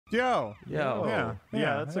Yo. Yeah,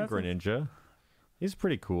 that's a greninja. He's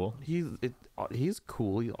pretty cool. He's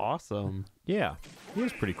cool. He's awesome. Yeah, he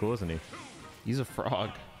is pretty cool, isn't he? He's a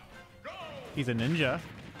frog. He's a ninja.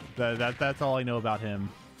 That's all I know about him.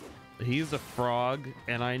 He's a frog,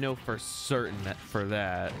 and I know for certain that for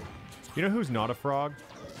that. You know who's not a frog?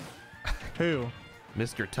 Who?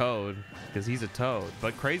 Mr. Toad, because he's a toad.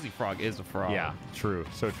 But Crazy Frog is a frog. Yeah, true.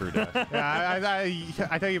 So true, Dad. Yeah,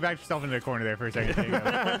 I thought you backed yourself into a corner there for a second.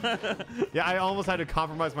 Yeah, I almost had to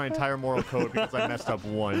compromise my entire moral code because I messed up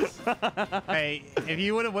once. Hey, if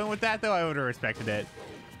you would have went with that, though, I would have respected it.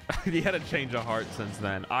 He had a change of heart since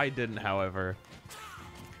then. I didn't, however.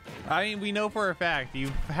 I mean, we know for a fact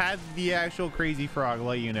you've had the actual Crazy Frog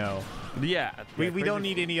let you know. Yeah. We don't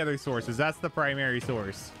need any other sources. That's the primary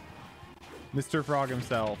source. Mr. Frog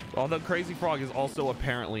himself. Although Crazy Frog is also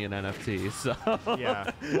apparently an NFT, so...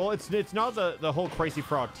 Yeah. Well, it's not the whole Crazy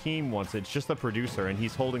Frog team wants it. It's just the producer, and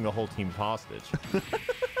he's holding the whole team hostage.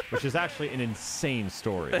 Which is actually an insane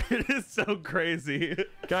story. It is so crazy.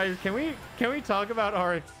 Guys, can we talk about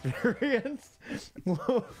our experience in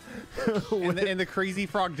the Crazy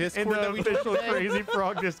Frog Discord in the that we official Crazy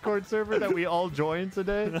Frog Discord server that we all joined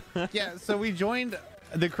today? Yeah, so we joined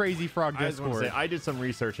the Crazy Frog Discord. I did some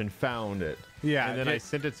research and found it. Yeah, and then I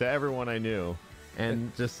sent it to everyone I knew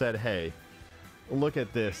and just said, hey, look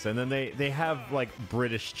at this. And then they have like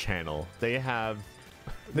British channel. They have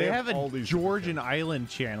a Georgian Island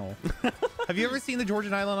channel. Have you ever seen the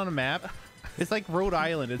Georgian Island on a map? It's like Rhode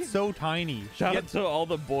Island. It's so tiny. Shout out to all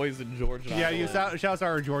the boys in Georgia. Yeah, shout out to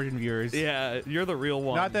our Georgian viewers. Yeah, you're the real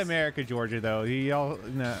one. Not the America, Georgia, though.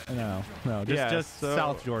 No. Just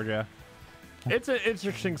South Georgia. It's an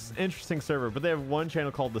interesting server, but they have one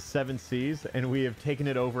channel called the Seven Seas, and we have taken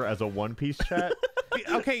it over as a One Piece chat.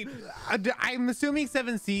 Okay, I'm assuming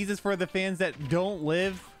Seven Seas is for the fans that don't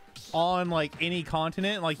live on like any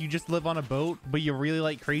continent, like you just live on a boat, but you really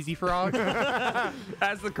like Crazy Frog.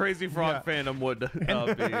 As the Crazy Frog fandom would be.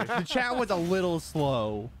 The chat was a little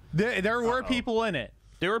slow. There were people in it.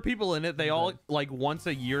 There were people in it. They all like once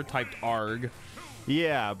a year typed ARG.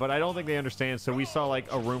 Yeah, but I don't think they understand. So we saw like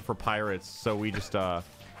a room for pirates. So we just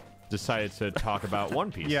decided to talk about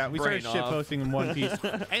One Piece. Yeah, we started shitposting in One Piece,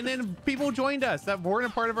 and then people joined us that weren't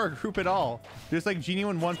a part of our group at all. Just like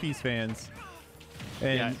genuine One Piece fans,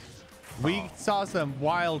 and we saw some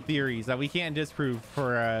wild theories that we can't disprove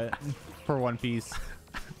for One Piece.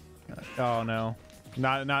 Oh no,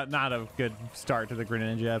 not a good start to the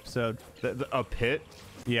Greninja episode. A pit.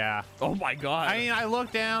 Yeah. Oh my god. I mean, I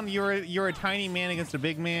looked down. You're a tiny man against a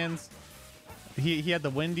big man's. He had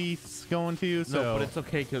the Wendy's going to. So. No, but it's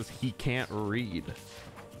okay because he can't read.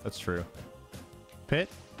 That's true. Pit?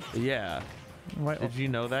 Yeah. What? Did you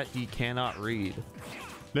know that he cannot read?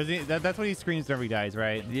 Does he? That's what he screams whenever he dies,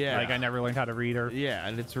 right? Yeah. Like I never learned how to read, or yeah,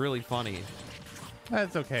 and it's really funny.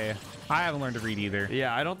 That's okay. I haven't learned to read either.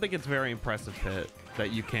 Yeah, I don't think it's very impressive, Pit,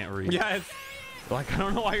 that you can't read. Yeah. It's... Like I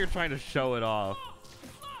don't know why you're trying to show it off.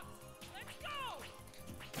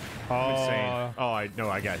 Insane. Oh,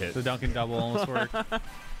 I got hit. The Dunkin' double almost worked.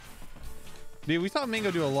 Dude, we saw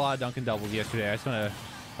Mingo do a lot of Dunkin' doubles yesterday. I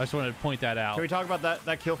just wanted to point that out. Can we talk about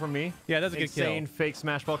that kill from me? Yeah, that's a good kill. Insane fake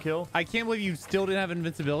smash ball kill. I can't believe you still didn't have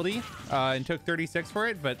invincibility and took 36 for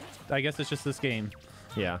it, but I guess it's just this game.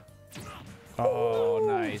 Yeah. Oh,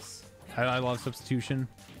 nice. I love substitution.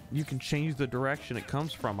 You can change the direction it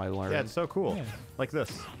comes from, I learned. Yeah, it's so cool. Yeah. Like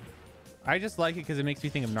this. I just like it because it makes me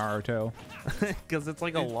think of Naruto. Because it's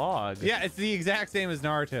like a log. Yeah, it's the exact same as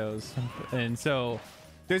Naruto's. And so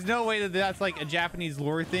there's no way that that's like a Japanese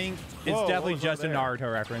lore thing. It's definitely just a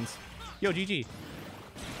Naruto reference. Yo, GG.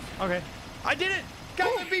 Okay. I did it!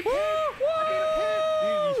 Got the beat!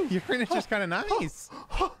 Your friend is just kind of nice.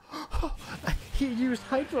 He used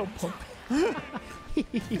hydro pump.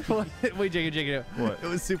 Wait, Jacob. What? It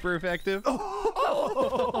was super effective.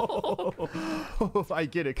 I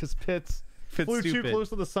get it, because Pitts flew too close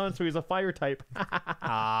to the sun, so he's a fire type.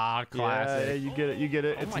 Ah, classic. Yeah, you get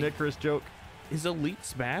it. It's an Icarus joke. Is Elite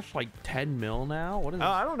Smash like 10 mil now? What is it?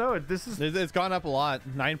 I don't know. It's gone up a lot.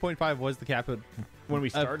 9.5 was the cap when we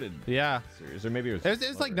started. Yeah. Series, or maybe it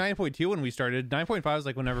was like 9.2 when we started. 9.5 was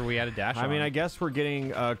like whenever we added Dash. I mean, I guess we're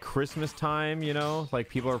getting Christmas time, you know? Like,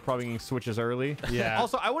 people are probably getting Switches early. Yeah.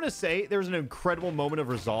 Also, I want to say there was an incredible moment of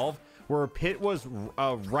resolve where Pit was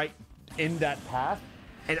right in that path.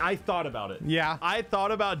 And I thought about it. Yeah, I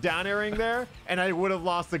thought about down airing there, and I would have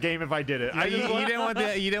lost the game if I did it. You didn't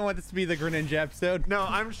want this to be the Greninja episode. No,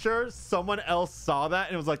 I'm sure someone else saw that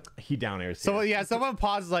and it was like, he down airs. So yeah, someone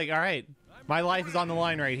pauses like, all right, my life is on the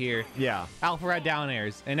line right here. Yeah, Alpharad down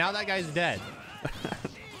airs, and now that guy's dead.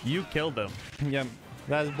 You killed him. Yeah,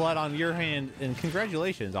 That is blood on your hand, and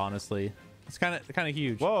congratulations, honestly. It's kind of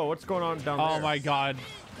huge. Whoa, what's going on down there? Oh my god.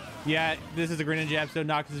 Yeah, this is a greninja episode,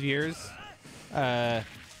 not because of yours.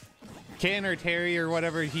 Ken or Terry or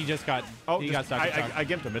whatever, he just got got stuck. I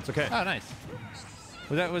gimped him. It's okay. Oh, nice.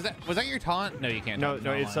 Was that your taunt? No, you can't. No,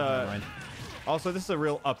 it's also, this is a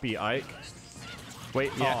real uppy Ike.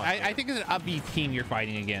 Wait, yeah, I think it's an upbeat team you're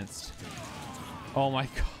fighting against. Oh my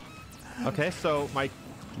god. Okay, so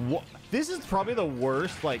this is probably the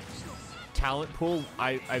worst like talent pool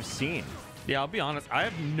I've seen. Yeah, I'll be honest. I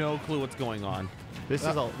have no clue what's going on. This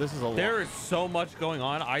is a lot. There is so much going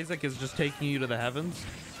on. Isaac is just taking you to the heavens.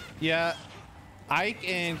 Yeah, Ike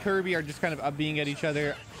and Kirby are just kind of upbeing at each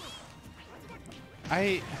other.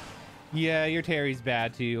 Yeah, your Terry's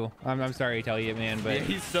bad too. I'm sorry to tell you, man, but yeah,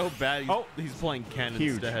 he's so bad. He's playing Ken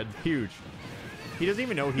instead. Huge. He doesn't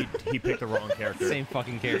even know he picked the wrong character. Same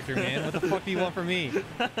fucking character, man. What the fuck do you want from me?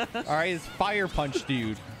 All right, it's Fire Punch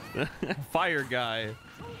Dude. Fire guy.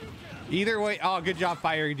 Either way, oh, good job,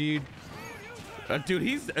 Fire Dude. Dude,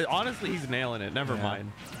 he's nailing it. Never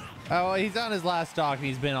mind. Oh, he's on his last stock, and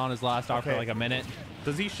he's been on his last stock for like a minute.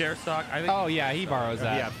 Does he share stock? I think. Oh yeah, he borrows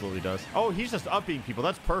that. He absolutely does. Oh, he's just upbeing people.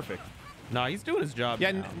 That's perfect. No, he's doing his job.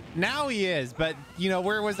 Yeah, now he is. But you know,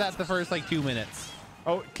 where was that the first like 2 minutes?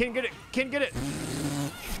 Oh, Ken, get it! Ken, get it!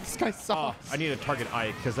 This guy sucks. I need to target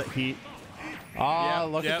Ike because he. Oh,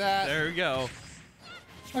 look at that! There we go.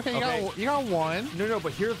 Okay, you got one. No,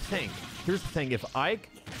 but here's the thing. Here's the thing. If Ike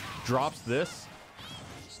drops this,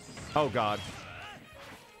 oh god.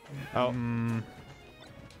 Oh.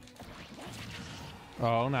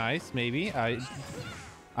 Oh, nice. Maybe I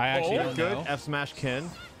actually don't good. know. F smash Ken.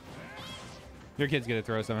 Your kid's gonna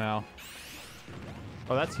throw somehow.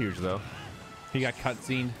 Oh, that's huge though. He got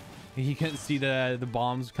cutscened. He couldn't see the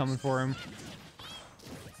bombs coming for him.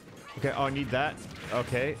 Okay. Oh, I need that.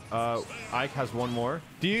 Okay. Ike has one more.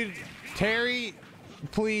 Dude, Terry,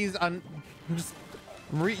 please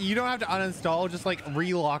you don't have to uninstall. Just like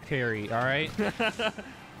relock Terry. All right.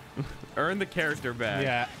 Earn the character back.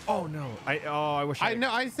 Yeah. Oh no. I wish.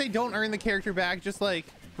 I say don't earn the character back. Just like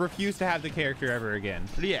refuse to have the character ever again.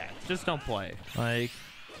 Yeah. Just don't play. Like.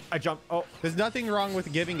 I jumped. Oh. There's nothing wrong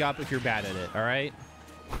with giving up if you're bad at it. All right.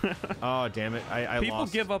 Oh damn it! I People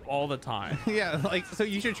lost. give up all the time. Yeah. Like so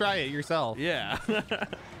you should try it yourself. Yeah.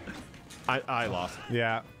 I lost.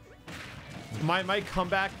 Yeah. My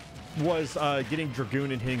comeback was getting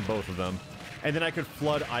Dragoon and hitting both of them, and then I could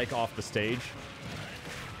flood Ike off the stage.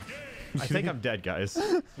 I think I'm dead, guys.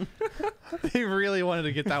 They really wanted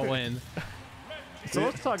to get that win. So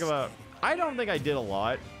let's talk about. I don't think I did a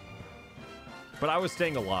lot, but I was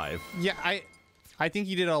staying alive. Yeah, I think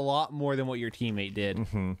you did a lot more than what your teammate did.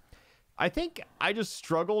 Mm-hmm. I think I just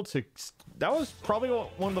struggled to. That was probably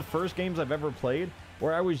one of the first games I've ever played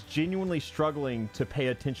where I was genuinely struggling to pay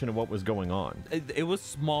attention to what was going on. It was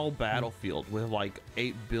small battlefield with like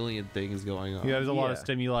 8 billion things going on. Yeah, there's a lot of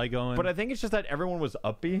stimuli going. But I think it's just that everyone was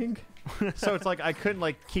upbeing, so it's like I couldn't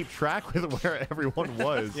like keep track with where everyone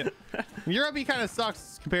was. Yeah. Your upbeat kind of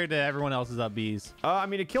sucks compared to everyone else's upbees. I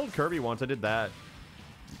mean, it killed Kirby once. I did that.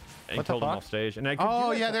 And killed him off stage. And I could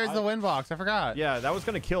do yeah, there's the win box. I forgot. Yeah, that was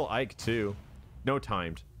gonna kill Ike too. No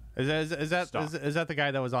timed. Is that the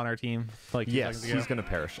guy that was on our team? Like yes, he's gonna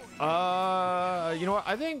perish. You know what?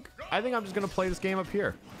 I think I'm just gonna play this game up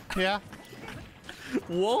here. Yeah.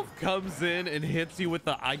 Wolf comes in and hits you with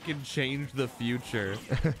the "I can change the future."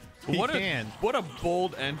 What a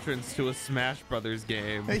bold entrance to a Smash Brothers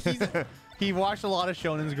game. He watched a lot of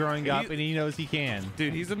shonens growing up, and he knows he can.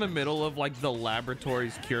 Dude, he's in the middle of like the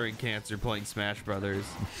laboratories curing cancer playing Smash Brothers.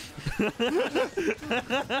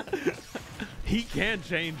 He can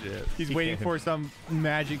change it. He's waiting for some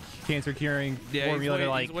magic cancer curing formula to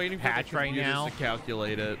like hatch right now. To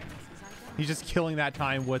calculate it. He's just killing that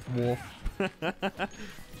time with Wolf.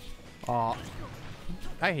 Aw.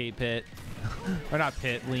 I hate Pit. Or not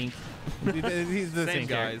Pit, Link. He's the same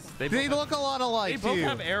guys. They look a lot alike, too. They both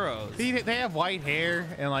have arrows. They have white hair,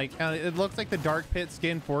 and like it looks like the dark Pit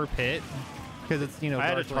skin for Pit. Because it's, you know, I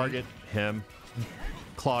had to target him.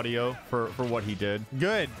 Claudio for what he did.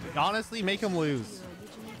 Good. Honestly, make him lose.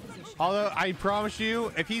 Although I promise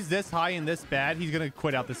you, if he's this high and this bad, he's gonna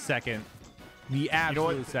quit out the second. The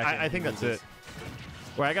absolute second. I think that's it.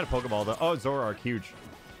 Wait, I got a Pokeball though. Oh, Zoroark, huge.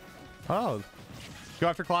 Oh, go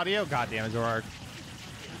after Claudio. God damn it, Zoroark.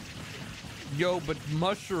 Yo, but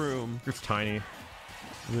Mushroom. It's tiny.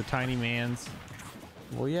 The tiny man's.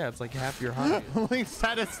 Well, yeah, it's like half your height. Link's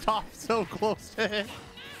had to stop so close to it.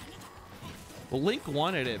 Well, Link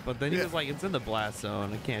wanted it, but then he was like, it's in the blast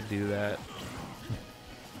zone. I can't do that.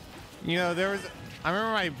 You know, I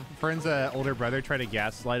remember my friend's older brother tried to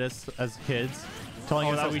gaslight us as kids telling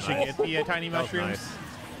us that that was we should nice. get the tiny That was mushrooms. nice.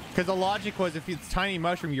 Because the logic was if it's tiny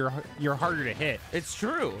mushroom, you're harder to hit. It's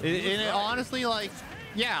true. And it honestly, like,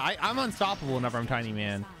 yeah, I'm unstoppable whenever I'm tiny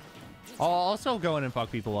man. I'll also go in and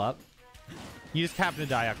fuck people up. You just happen to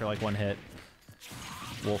die after like one hit.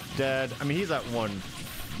 Wolf dead. I mean, he's at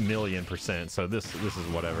 1,000,000%, so this is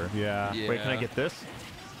whatever. Yeah. Wait, can I get this?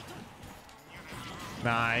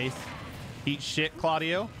 Nice. Eat shit,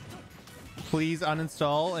 Claudio. Please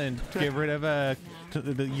uninstall and get rid of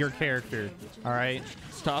your character. All right.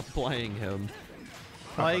 Stop playing him.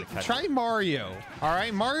 Like, try Mario. All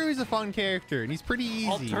right. Mario is a fun character and he's pretty easy.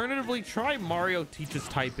 Alternatively, try Mario Teaches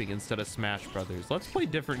Typing instead of Smash Brothers. Let's play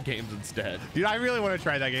different games instead. Dude, I really want to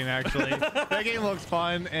try that game actually. That game looks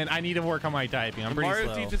fun and I need to work on my typing. I'm pretty Mario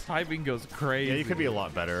slow. Teaches Typing goes crazy. Yeah, you could be a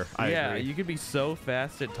lot better. I agree. you could be so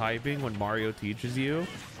fast at typing when Mario teaches you.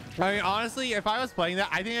 I mean, honestly, if I was playing that,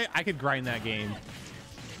 I think I could grind that game.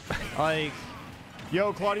 Like,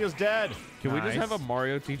 Yo, Claudio's dead. Can we Nice. just have a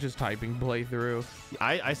Mario Teaches Typing playthrough?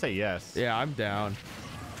 I say yes. Yeah, I'm down.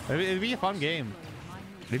 it'd be a fun game.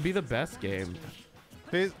 It'd be the best game.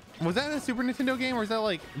 Was that a Super Nintendo game or is that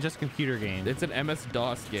like just a computer game? It's an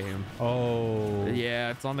MS-DOS game. Oh, Yeah,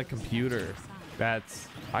 it's on the computer. that's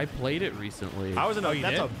I played it recently. I was in a, you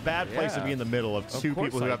that's did? a bad place to Yeah. be in the middle of two course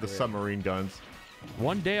people who I have the did. submarine guns.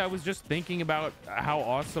 One day I was just thinking about how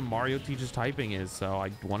awesome Mario Teaches Typing is, so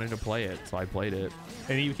I wanted to play it, so I played it.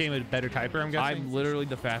 and you became a better typer. I'm guessing. I'm literally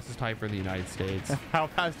the fastest typer in the United States. How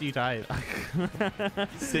fast do you type?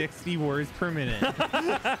 60 words per minute.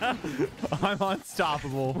 I'm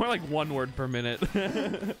unstoppable. More like 1 word per minute.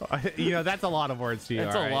 You know, that's a lot of words to you.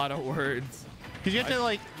 That's a lot of words. Because you have to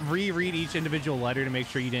like reread each individual letter to make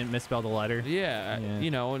sure you didn't misspell the letter. Yeah,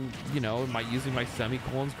 Yeah. am I using my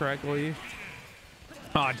semicolons correctly?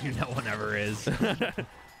 Oh, dude, no one ever is.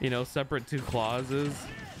 Separate 2 clauses.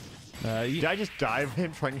 Did I just dive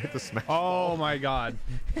him trying to hit the smash? Oh my God.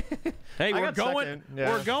 Hey, I we're got going. second, yeah.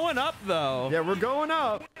 We're going up though. Yeah, we're going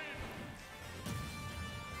up.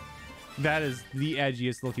 That is the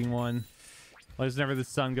edgiest looking one. Like, it's whenever the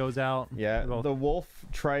sun goes out. Yeah, Well, the wolf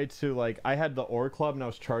tried to, like, I had the ore club and I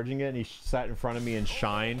was charging it and he sat in front of me and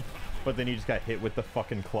shined, but then he just got hit with the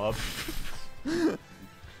fucking club.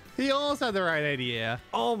 he almost had the right idea.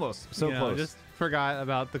 Almost. So You know, close. just forgot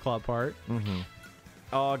about the club part.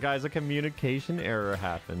 Oh, guys, a communication error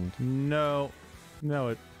happened. No,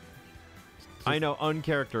 I know,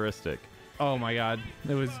 uncharacteristic. oh my God,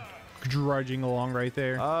 it was drudging along right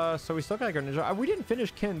there. So we still got greninja. We didn't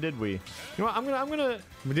finish Ken, did we? You know what? I'm gonna.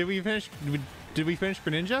 Did we finish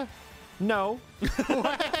greninja? No,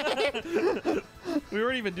 We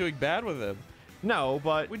weren't even doing bad with him. no,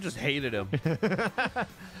 but We just hated him.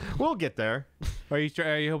 we'll get there. Are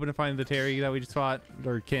you hoping to find the Terry that we just fought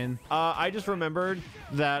or Kin? I just remembered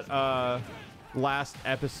that last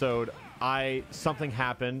episode, something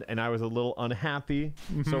happened and I was a little unhappy,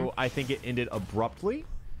 so I think it ended abruptly.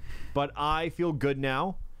 But I feel good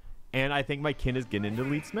now, and I think my Kin is getting into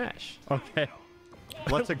Elite Smash. Okay.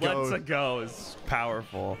 Let's go. Let's go is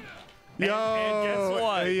powerful. Yo, and guess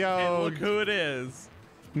what? yo. And look who it is.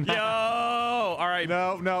 Yo! All right.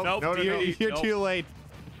 No, Nope. you're too late.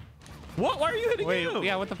 What? Why are you hitting Wait, you?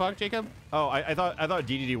 yeah, what the fuck, Jacob? Oh, I thought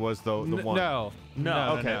DDD was the one. No.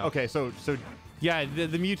 No. Okay. Okay. So Yeah, the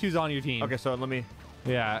Mewtwo's on your team. okay. So let me.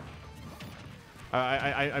 Yeah.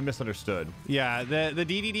 I misunderstood. Yeah, the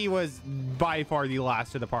DDD was by far the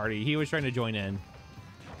last of the party. He was trying to join in.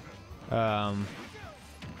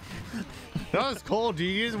 That was cool,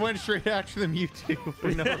 dude. You just went straight after the Mewtwo for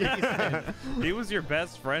no reason. He was your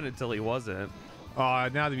best friend until he wasn't. Oh,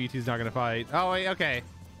 now the Mewtwo's not gonna fight. Oh wait, okay.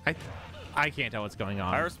 I can't tell what's going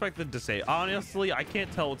on. I respect the say. Honestly, I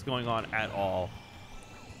can't tell what's going on at all.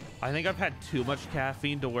 I think I've had too much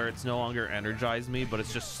caffeine to where it's no longer energized me, but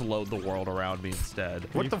it's just slowed the world around me instead.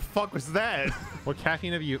 What the fuck was that? What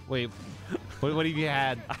caffeine have you? Wait, what have you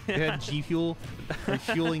had? You had G Fuel? You're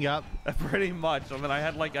fueling up? Pretty much. I mean, I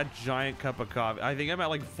had like a giant cup of coffee. I think I'm at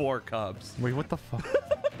like 4 cups. Wait, what the fuck?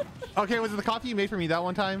 Okay, was it the coffee you made for me that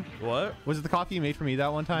one time? What? Was it the coffee you made for me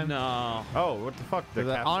that one time? No. Oh, what the fuck? The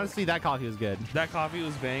capsule? Honestly, that coffee was good. That coffee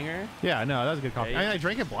was banger. Yeah, no, that was good coffee. Hey. I mean, I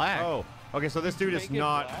drank it black. Oh, okay. So this dude is Make it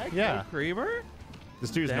not. black? Yeah. No creamer?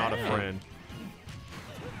 This dude is not a Dang. friend.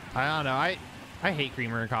 I don't know. I hate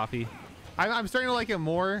creamer in coffee. I'm starting to like it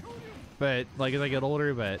more, but like as I get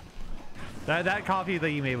older. But that coffee that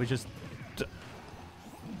you made was just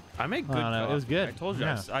I make good I don't know, coffee. it was good. I told you.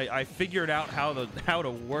 Yeah. I figured out how to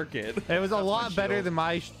work it. it was a That's lot my better shield. than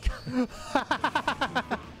my.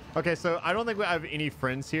 Okay, so I don't think we have any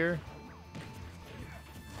friends here.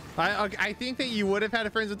 I think that you would have had a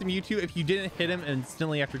friends with the Mewtwo if you didn't hit him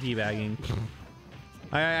instantly after teabagging.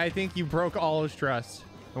 I think you broke all his trust.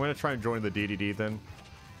 I'm gonna try and join the DDD then.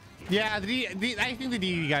 Yeah, I think the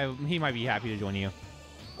DDD guy, he might be happy to join you.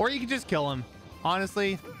 Or you could just kill him.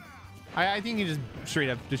 Honestly, I think you just straight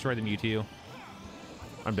up destroy the Mewtwo.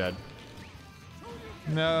 I'm dead.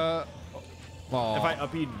 No. Oh. If I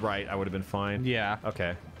up-E'd right, I would have been fine. Yeah.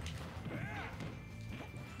 Okay.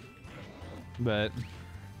 But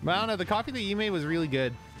I don't know. The coffee that you made was really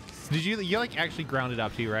good. Did you like actually ground it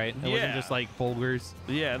up too, right? It wasn't just like Bulgers.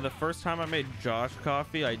 Yeah, and the first time I made Josh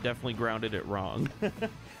coffee, I definitely grounded it wrong.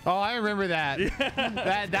 Oh, I remember that.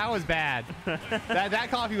 that was bad. That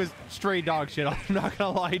coffee was straight dog shit. I'm not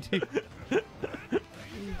gonna lie to you.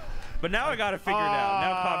 But now I got to figure it out.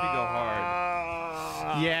 Now coffee go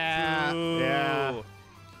hard. Yeah. Ooh. Yeah.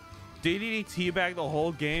 DDD teabagged the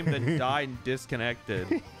whole game, then died and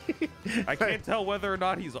disconnected. I can't tell whether or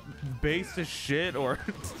not he's based as shit or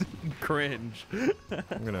cringe.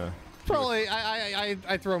 I'm gonna. Probably.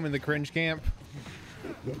 I throw him in the cringe camp.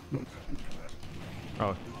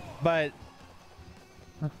 Oh. But.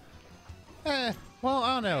 Well,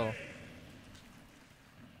 I don't know.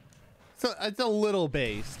 So it's a little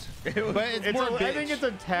based, but it's more. I think it's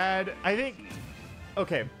a tad. I think.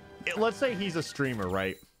 Okay, let's say he's a streamer,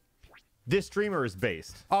 right? This streamer is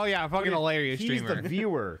based. Oh yeah, fucking hilarious He's streamer. the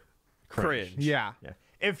viewer. Cringe. Yeah. Yeah.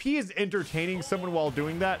 If he is entertaining someone while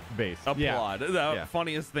doing that, based. Applaud. The Yeah.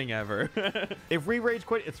 funniest thing ever. If we rage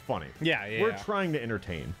quit, it's funny. Yeah, yeah. We're trying to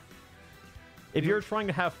entertain. If you're trying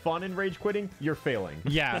to have fun in rage quitting, you're failing.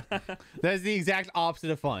 Yeah, that's the exact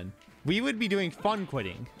opposite of fun. We would be doing fun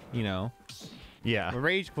quitting, you know. Yeah.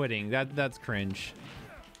 Rage quitting, that's cringe.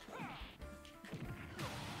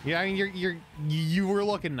 Yeah, I mean you were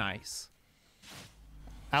looking nice.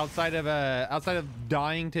 Outside of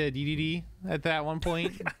dying to DDD at that one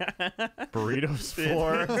point. Burritos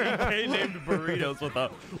 4. They named burritos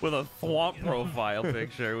with a swamp profile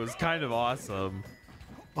picture. It was kind of awesome.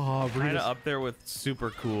 Oh, Kind burritos. of up there with super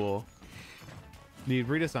cool. Dude,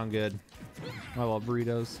 burritos sound good. I love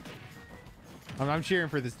burritos. I'm cheering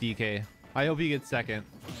for this DK. I hope he gets second.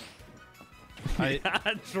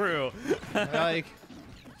 True.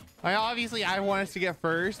 I obviously I want us to get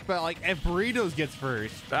first, but like if burritos gets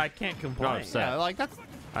first, I can't complain. upset. yeah, like that's.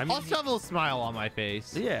 I mean, I'll still have a little smile on my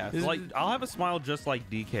face. yeah, This is- like I'll have a smile just like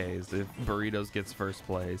DK's if burritos gets first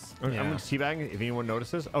place. I'm Yeah. gonna teabag if anyone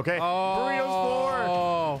notices. Okay.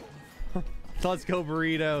 Oh, Burritos 4. Let's go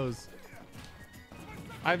burritos.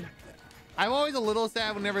 I'm always a little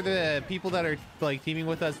sad whenever the people that are like teaming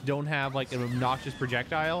with us don't have like an obnoxious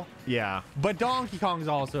projectile. Yeah. But Donkey Kong's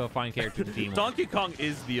also a fun character to team with. Donkey Kong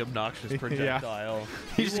is the obnoxious projectile.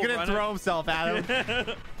 He's just He will gonna run throw himself at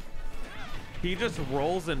him. He just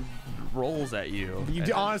rolls and rolls at you.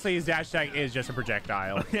 Honestly, his dash attack is just a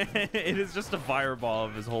projectile. It is just a fireball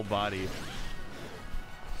of his whole body.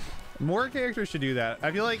 More characters should do that.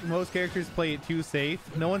 I feel like most characters play it too safe.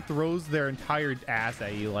 No one throws their entire ass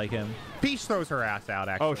at you like him. Peach throws her ass out,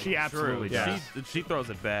 actually. Oh, she absolutely True. does. She throws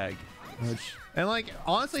it back. And like,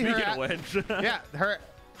 honestly, Speaking her of which, yeah,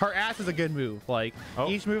 her ass is a good move. Like,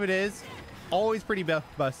 each move it is, always pretty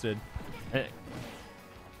busted.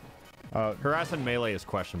 Harass and melee is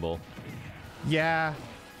questionable. Yeah.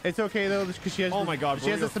 It's okay, though, because she has Oh my God, she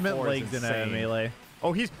has the Burrito cement 4 is legs in a insane. melee. Oh,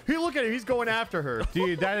 look at him. He's going after her.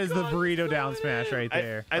 Dude, that is the burrito down smash right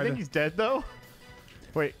there. I think he's dead though.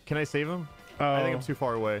 Wait, can I save him? I think I'm too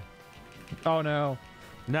far away. Oh no.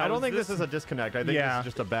 now I don't think this is a disconnect. I think this is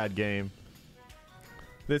just a bad game.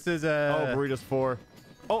 This is Oh, Burritos 4.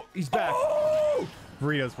 Oh, he's back.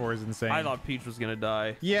 Burritos 4 is insane. I thought Peach was gonna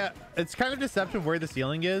die. Yeah, it's kind of deceptive where the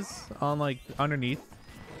ceiling is on like underneath.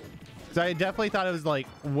 So I definitely thought it was like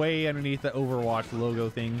way underneath the Overwatch logo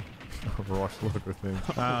thing. Overwatch logo thing.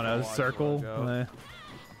 I don't know, Overwatch circle. logo.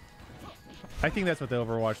 I think that's what the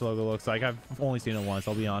Overwatch logo looks like. I've only seen it once,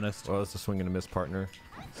 I'll be honest. Well, it's a swing and a miss partner.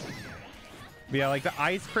 But yeah, like the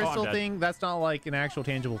ice crystal dead. thing, that's not like an actual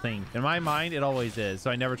tangible thing. In my mind, it always is. So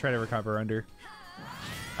I never try to recover under.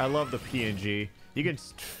 I love the PNG. You can.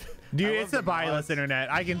 Dude, I it's love a the byless mods.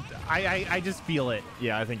 internet. I just feel it.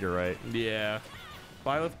 Yeah, I think you're right. Yeah.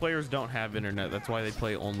 Byleth players don't have internet. That's why they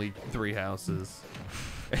play only 3 houses.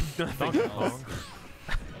 Nothing else.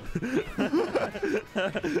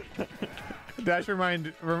 Dash remind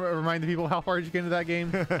the people how far did you get into that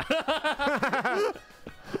game?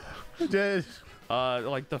 Just,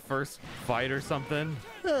 Like the first fight or something.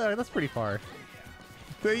 that's pretty far.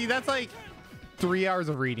 That's like 3 hours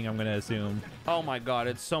of reading, I'm gonna assume. Oh my god,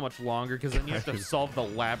 it's so much longer because then you have to solve the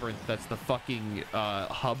labyrinth that's the fucking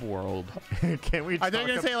hub world. Can we? I thought you were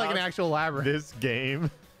gonna say like an actual labyrinth. this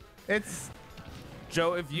game. It's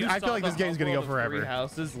Joe, if you I feel saw like the this game's gonna Humble go of Three forever.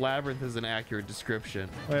 Houses, Labyrinth is an accurate description.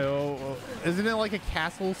 Wait, isn't it like a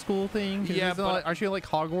castle school thing? Yeah, but aren't you like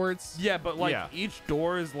Hogwarts? yeah, but like Yeah. each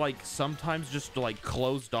door is like sometimes just like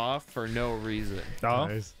closed off for no reason. Oh,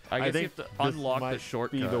 Nice. I guess you think have to this unlock the might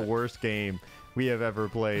shortcut. Be the worst game we have ever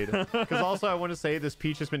played. Because also, I want to say this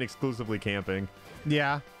Peach has been exclusively camping.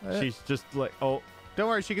 yeah. She's just like, oh, Don't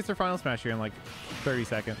worry, she gets her final smash here in like 30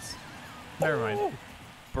 seconds. Never mind.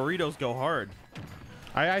 Burritos go hard.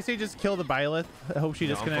 I say just kill the Byleth. I hope she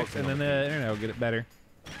No, I'm disconnects, and focusing then on the internet will get it better.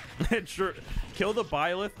 Sure. Kill the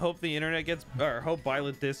Byleth, hope the internet gets, or hope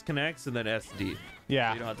Byleth disconnects, and then SD.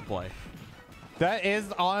 Yeah. You don't have to play. That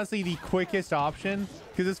is honestly the quickest option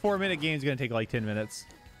because this 4-minute game is gonna take like 10 minutes.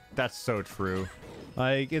 that's so true.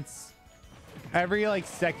 Like it's every like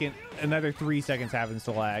second, another 3 seconds happens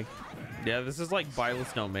to lag. Yeah, this is like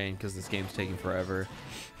Byleth's domain because this game's taking forever.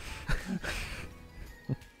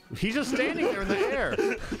 He's just standing there in the air.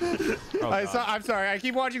 Oh, I'm sorry. I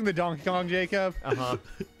keep watching the Donkey Kong, Jacob. uh-huh.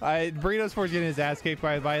 Burritos Force getting his ass kicked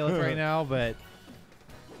by Byleth right now, but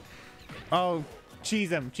oh,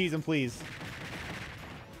 cheese him, please.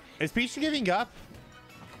 Is Peach giving up?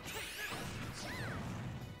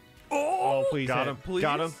 Oh, please Got hit. him. Please?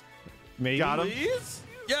 Got him. Maybe. Got him. Please?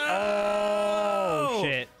 Yeah. Oh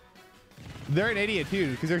shit. They're an idiot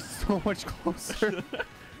too because they're so much closer.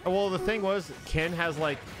 Well, the thing was, Ken has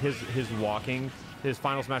like his walking, his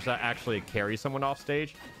final smash that actually carries someone off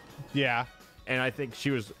stage, Yeah. and I think she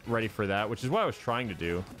was ready for that, which is what I was trying to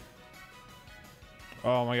do.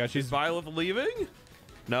 Oh my gosh, Is she's Byleth leaving?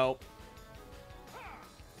 No.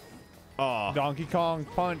 Oh, Donkey Kong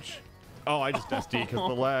punch. oh, I just SD because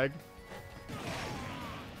the lag.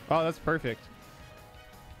 Oh, that's perfect.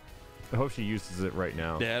 I hope she uses it right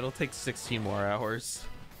now. Yeah, it'll take 16 more hours.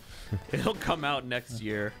 It'll come out next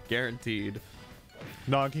year, guaranteed.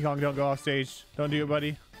 Donkey Kong, don't go off stage. Don't do it,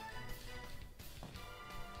 buddy.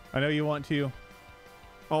 I know you want to.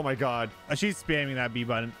 Oh my god. She's spamming that B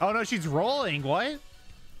button. Oh no, she's rolling. What?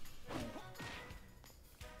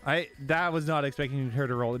 That was not expecting her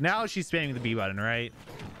to roll. Now she's spamming the B button, right?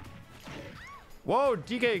 Whoa,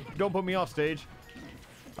 DK, don't put me off stage.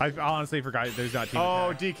 I honestly forgot there's not team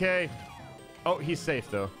Oh, attack. DK. Oh, he's safe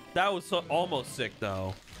though. That was almost sick,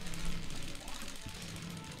 though.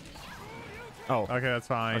 Oh, Okay, that's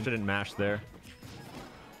I fine. shouldn't mash there.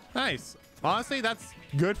 Nice. Honestly, that's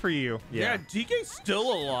good for you. Yeah, DK's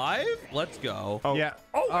still alive? Let's go. Oh. Yeah.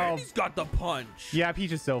 Oh, and he's got the punch. Yeah,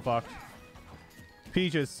 Peach is so fucked.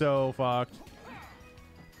 Peach is so fucked.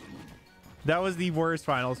 That was the worst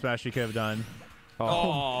final smash she could have done.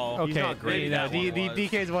 Oh, Okay, he's not great. no, That one was.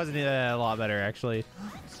 DK's wasn't a lot better actually.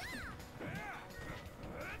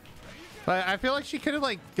 But I feel like she could have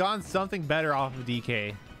like gone something better off of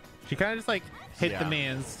DK. She kind of just like hit the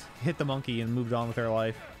Yeah. hit the monkey and moved on with her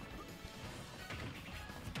life.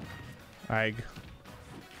 Alright.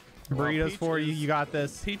 Burritos Peach for you. is- You got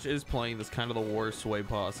this. Peach is playing this kind of the worst way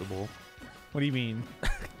possible. What do you mean?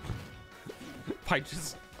 By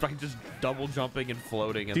just double jumping and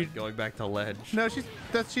floating and Dude. then going back to ledge. No, she's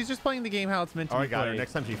just playing the game how it's meant to Oh, be I got her. played.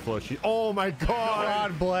 Next time she floats, she. Oh my god.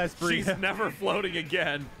 God bless She's Burrito. never floating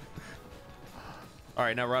again. All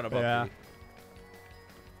right, now run above Yeah. me.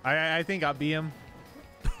 I think I'll be him.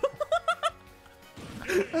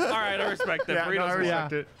 All right, I respect that. Yeah, no, I Burritos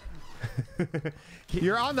respect Yeah. it.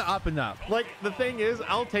 You're on the up and up. Like, the thing is,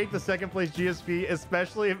 I'll take the second place GSP,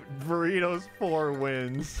 especially if Burritos 4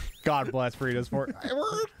 wins. God bless Burritos for.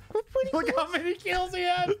 Look how many kills he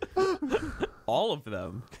had. all of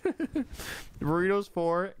them. Burritos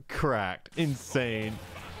 4 cracked. Insane.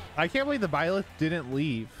 I can't believe the Byleth didn't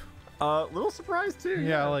leave. Little surprised too.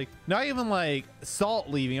 Yeah, like not even like Salt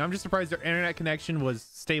leaving. I'm just surprised their internet connection was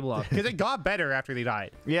stable enough because it got better after they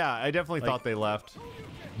died. Yeah, I definitely Like- thought they left.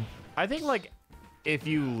 I think like if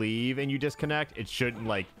you leave and you disconnect, it shouldn't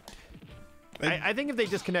like. I think if they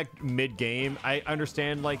disconnect mid game, I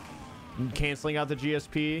understand like canceling out the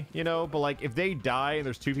GSP, you know. But like if they die and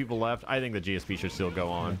there's 2 people left, I think the GSP should still go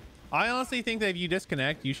on. I honestly think that if you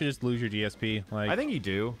disconnect, you should just lose your GSP. Like I think you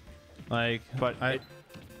do, like, but I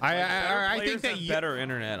think that you you, better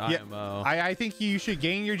internet IMO. I think you should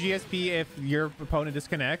gain your GSP if your opponent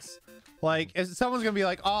disconnects. Like, if someone's gonna be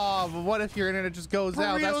like, "Oh, but what if your internet just goes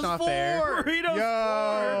out? That's Burritos not 4! fair." Burritos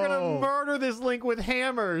Yo, we're gonna murder this Link with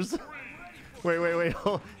hammers. wait.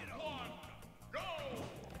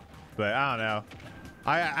 But I don't know.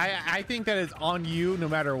 I think that it's on you no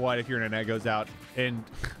matter what if your internet goes out. And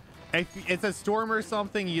if it's a storm or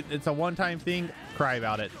something, it's a one-time thing. Cry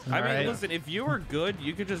about it. I mean, alright? listen, if you were good,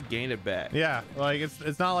 you could just gain it back. Yeah, like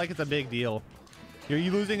it's not like it's a big deal. You're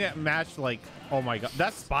you losing a match like, oh my god,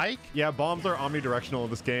 that spike? Yeah, bombs are omnidirectional in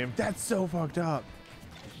this game. That's so fucked up.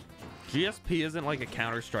 GSP isn't like a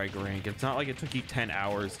Counter-Strike rank. It's not like it took you 10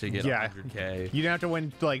 hours to get Yeah. 100K. You don't have to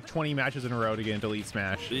win like 20 matches in a row to get into Elite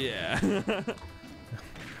Smash. Yeah.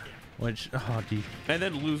 Which, oh, dude. And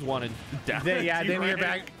then lose one and down. Then you're rank.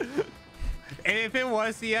 back. And if it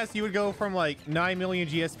was CS, you would go from like 9 million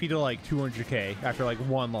GSP to like 200K after like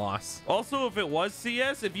one loss. Also, if it was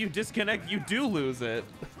CS, if you disconnect, you do lose it.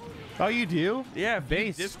 Oh, you do? Yeah, if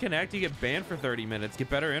Base. you disconnect, you get banned for 30 minutes. Get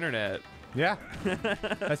better internet. Yeah.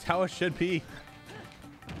 That's how it should be.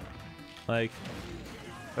 Like,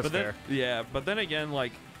 That's But then, fair. yeah, but then again,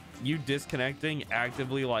 like, you disconnecting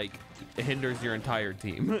actively, like, hinders your entire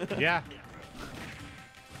team. yeah.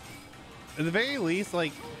 At the very least,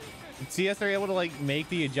 like, CS are able to like make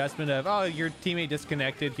the adjustment of, oh, your teammate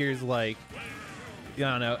disconnected. Here's like, I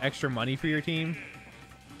don't know, extra money for your team.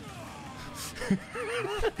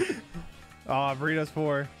 Oh, Burritos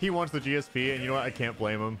 4. He wants the GSP, and you know what? I can't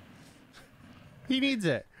blame him. He needs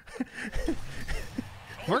it.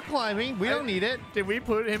 We're climbing. We don't need it. Did we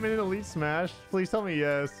put him in an Elite Smash? Please tell me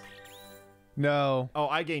yes. No. Oh,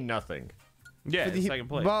 I gained nothing. Yeah, But he- second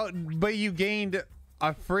place. But you gained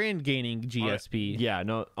a friend gaining GSP. Yeah,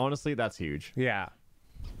 no, honestly, that's huge. Yeah.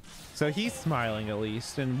 So he's smiling at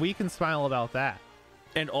least, and we can smile about that.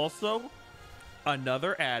 And also,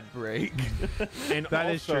 another ad break. And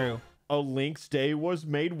That is also, true. A Link's day was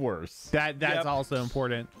made worse. That's Yep. also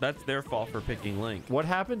important. That's their fault for picking Link. What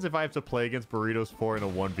happens if I have to play against Burritos 4 in a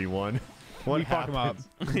 1v1? What You fuck him up.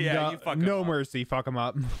 Yeah, no, you fuck 'em no up. mercy. Fuck him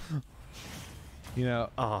up. You know.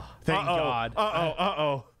 Oh, Thank God.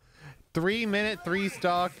 Uh-oh. 3 minute 3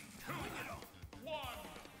 stock.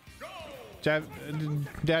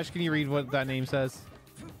 Dash, can you read what that name says?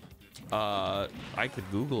 I could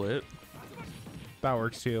Google it. That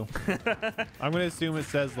works too. I'm gonna assume it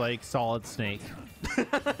says like Solid Snake.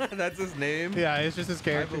 That's his name? Yeah, it's just his I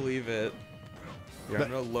character. believe it. Yeah,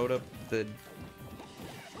 I'm gonna load up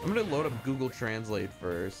Google Translate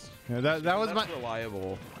first. Yeah, that was That's my.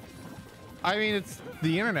 reliable. I mean, it's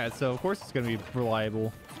the internet, so of course it's gonna be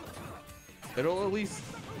reliable. It'll at least.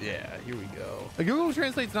 Yeah, here we go. The Google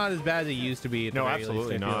Translate's not as bad as it used to be. At the No, very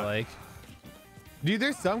absolutely least, I feel not. like. Dude,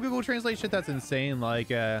 there's some Google Translate shit that's insane. Like,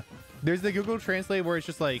 there's the Google Translate where it's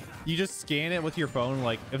just like you just scan it with your phone.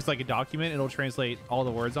 Like, if it's like a document, it'll translate all the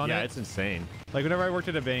words on Yeah, it. it's insane. Like whenever I worked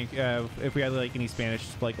at a bank, if we had like any Spanish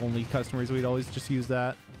like only customers, we'd always just use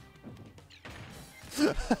that.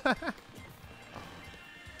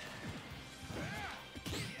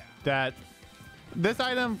 This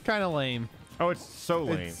item kind of lame. Oh, it's so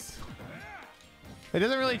lame. It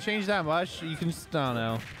doesn't really change that much. You can just, I don't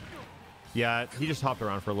know. Yeah, he just hopped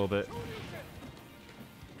around for a little bit.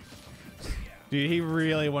 Dude, he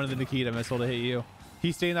really wanted the Nikita missile to hit you.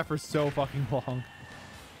 He's staying there for so fucking long.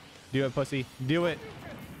 Do it, pussy. Do it.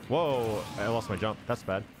 Whoa, I lost my jump. That's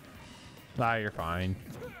bad. Ah, you're fine.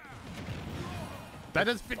 That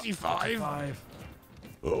does 55.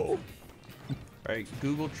 All right,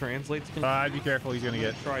 Google Translate's gonna I'd be careful. He's gonna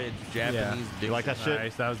get. try a Japanese. You like that shit?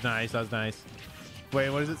 Nice. That was nice. That was nice. Wait,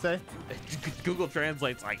 what does it say? Google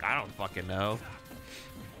Translate's like, I don't fucking know.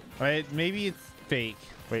 Right, maybe it's fake.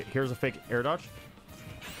 Wait, here's a fake air dodge.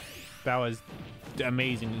 That was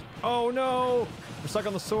amazing. Oh no! We're stuck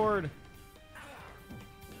on the sword.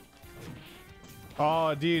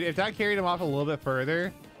 Oh, dude, if that carried him off a little bit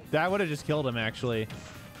further, that would have just killed him, actually.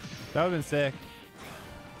 That would have been sick.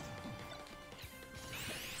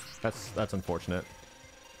 That's unfortunate.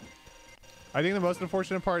 I think the most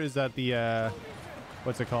unfortunate part is that the,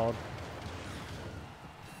 what's it called?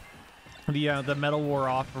 The metal wore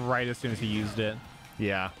off right as soon as he used it.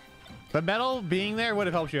 Yeah. The metal being there would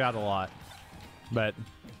have helped you out a lot, but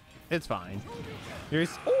it's fine. You're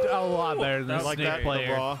a lot better than That the was snake that, the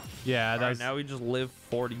player. raw? Yeah, All right, that's. now we just live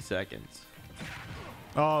 40 seconds.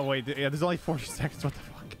 Oh wait, yeah, there's only 40 seconds. What the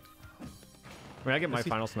fuck? I mean, I get my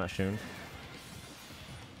final smash soon.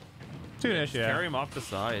 Soonish, yeah. Carry him off the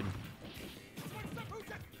side.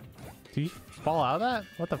 Did you fall out of that?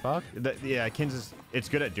 What the fuck? Yeah, Kins is. It's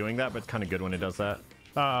good at doing that, but it's kind of good when it does that.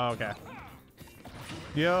 Oh, okay.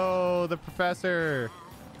 Yo, the professor.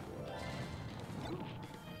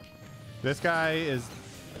 This guy is.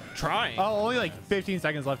 Trying. Oh, only like 15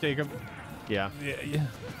 seconds left, Jacob. Yeah. Yeah.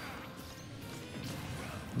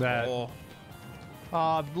 That. Oh,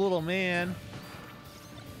 little man.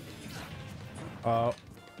 Oh.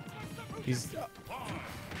 He's.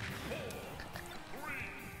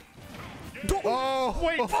 Oh,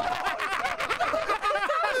 wait.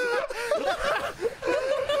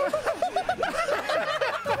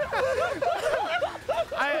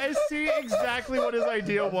 I see exactly exactly what his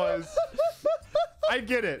idea was. I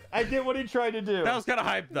get it. I get what he tried to do. That was kind of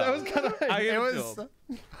hype, though. That was kind of hype. It was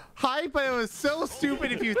hype, but it was so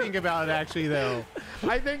stupid if you think about it, actually, though.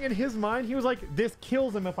 I think in his mind, he was like, this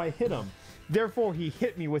kills him if I hit him. Therefore, he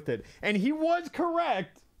hit me with it. And he was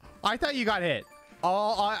correct. I thought you got hit.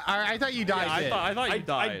 I thought you died. Yeah, I thought you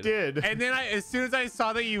died. I did. And then as soon as I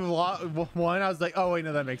saw that you won, I was like, oh, wait,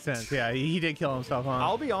 no, that makes sense. Yeah, he did kill himself, huh?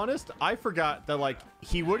 I'll be honest, I forgot that, like,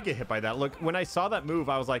 he would get hit by that. Look, when I saw that move,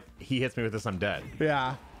 I was like, he hits me with this, I'm dead.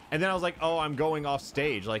 Yeah. And then I was like, oh, I'm going off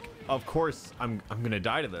stage. Like, of course, I'm going to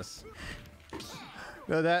die to this.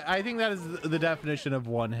 No, I think that is the definition of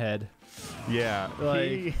one head. Yeah. Like,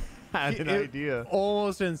 he had an idea.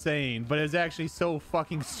 Almost insane, but it's actually so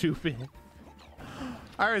fucking stupid.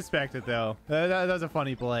 I respect it, though. That's a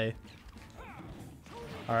funny play.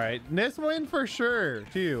 All right. This win for sure,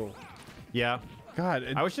 too. Yeah. God.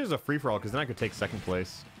 I wish there was a free-for-all, because then I could take second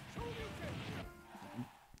place.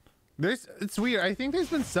 It's weird. I think there's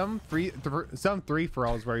been some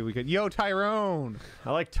three-for-alls where we could. Yo, Tyrone.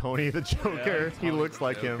 I like Tony the Joker. Yeah, he looks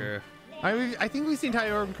like him. I think we've seen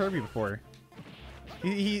Tyrone Kirby before.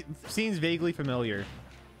 He seems vaguely familiar.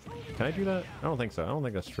 Can I do that? I don't think so. I don't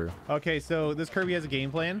think that's true. Okay, so this Kirby has a game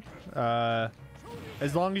plan.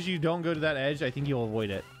 As long as you don't go to that edge, I think you'll avoid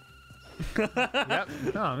it. Yep.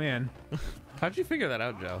 Oh, man. How'd you figure that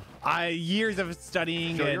out, Joe? Years of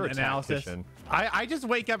studying and analysis. I just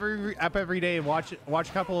wake up every day and watch a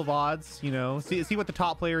couple of odds, you know, see what the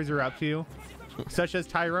top players are up to, such as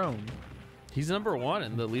Tyrone. He's number 1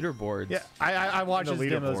 in the leaderboards. Yeah, I watch his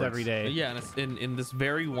demos every day. Yeah, and in this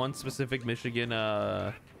very one specific Michigan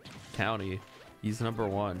county, he's number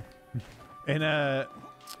 1. And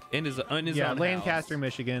in his yeah, own Lancaster, house.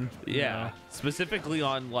 Michigan. Yeah, specifically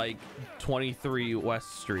on like 23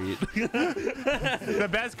 West Street. The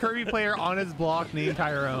best Kirby player on his block named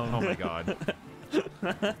Tyrone. Oh my god.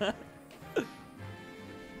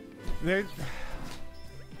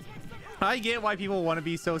 I get why people want to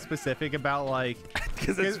be so specific about, like,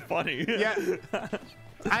 because it's funny. Yeah.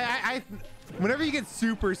 I whenever you get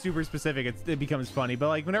super specific, it becomes funny. But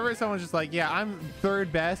like whenever someone's just like, yeah, I'm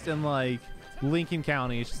third best in like Lincoln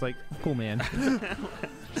County, it's just like, cool, man.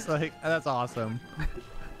 It's like, that's awesome.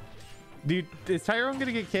 Dude, is Tyrone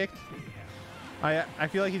gonna get kicked? I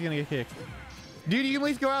feel like he's gonna get kicked. Dude, you can at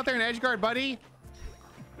least go out there and edge guard, buddy.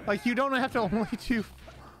 Like, you don't have to only do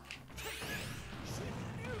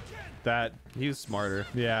that. He was smarter.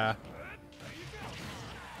 Yeah.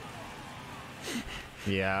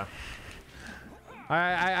 Yeah.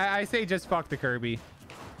 I say just fuck the Kirby.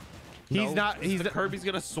 He's not. He's the Kirby's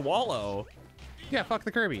gonna swallow. Yeah, fuck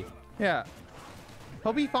the Kirby. Yeah.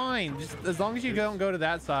 He'll be fine. Just as long as you don't go to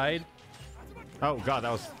that side. Oh god,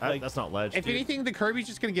 that's not ledge. If dude. anything, the Kirby's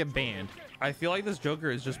just gonna get banned. I feel like this Joker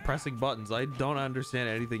is just pressing buttons. I don't understand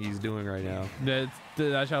anything he's doing right now.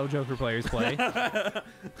 That's how Joker players play.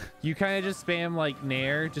 You kind of just spam like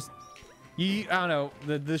Nair. I don't know,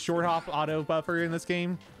 the short hop auto buffer in this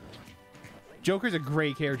game. Joker's a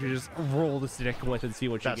great character to just roll the stick with and see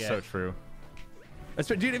what you get. That's so true.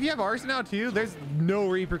 Dude, if you have Arson out too, there's no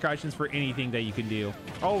repercussions for anything that you can do.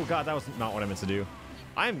 Oh god, that was not what I meant to do.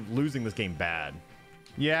 I'm losing this game bad.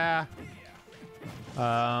 Yeah.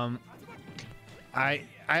 I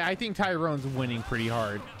think Tyrone's winning pretty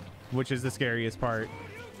hard, which is the scariest part.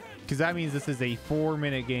 Because that means this is a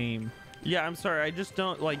 4-minute game. Yeah, I'm sorry. I just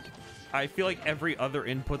don't like. I feel like every other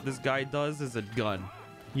input this guy does is a gun.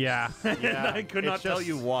 Yeah. Yeah, I could not tell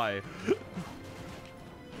you why.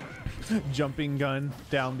 Jumping gun,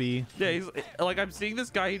 down B. Yeah, he's like, I'm seeing this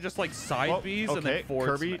guy. He just like side B's and then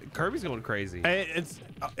forwards. Kirby's going crazy.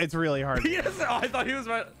 It's really hard. Yes, I thought he was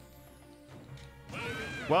about.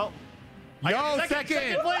 Well, Yo,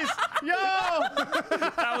 second place. Yo,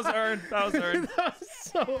 that was earned. That was earned. That was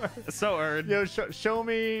so earned. So earned. Yo, show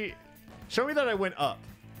me that I went up.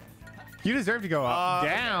 You deserve to go up.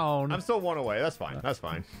 Down. I'm still 1 away. That's fine. That's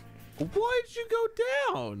fine. Why'd you go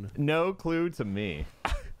down? No clue to me.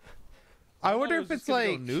 I wonder if it's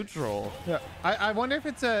like neutral. Yeah, I wonder if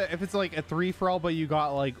it's like a 3-for-all, but you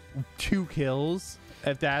got like 2 kills.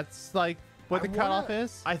 If that's like what the cutoff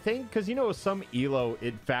is. I think because some elo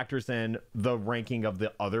it factors in the ranking of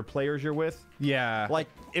the other players you're with. Yeah. Like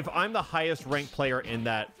if I'm the highest ranked player in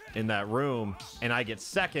that room and I get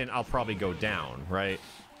second, I'll probably go down, right?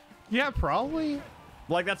 Yeah, probably.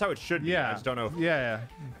 Like that's how it should be. Yeah. I just don't know. Yeah.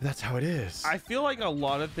 That's how it is. I feel like a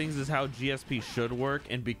lot of things is how GSP should work,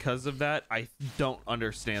 and because of that, I don't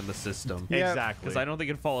understand the system. Yeah. Exactly. Because I don't think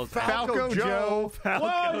it follows. Falco Joe.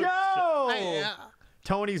 Whoa, yo!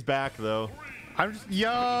 Tony's back though. I'm just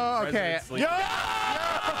okay. Yo!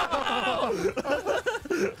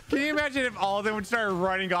 Can you imagine if all of them would start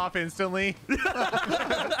running off instantly? The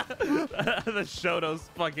Shoto's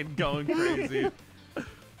fucking going crazy.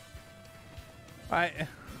 I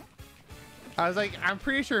was like, I'm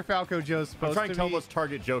pretty sure Falco Joe's supposed I'm trying to to tell be. him let's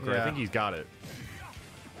target Joker. Yeah. I think he's got it.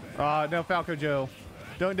 No, Falco Joe.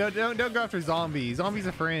 Don't go after Zombie. Zombie's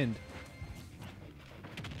a friend.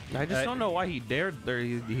 I just don't know why he dared. Or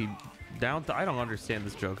he down. I don't understand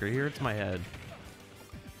this Joker. He hurts my head.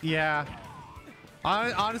 Yeah.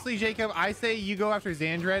 Honestly, Jacob, I say you go after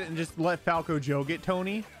Xandred and just let Falco Joe get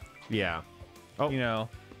Tony. Yeah. Oh. You know.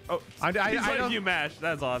 Oh. I don't. You mash.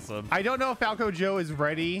 That's awesome. I don't know if Falco Joe is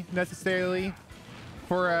ready necessarily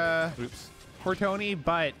for Oops. for Tony,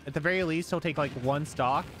 but at the very least, he'll take like one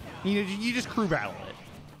stock. You just crew battle it.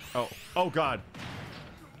 Oh. Oh God.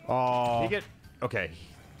 Oh. You get. Okay.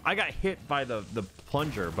 I got hit by the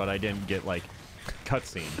plunger, but I didn't get like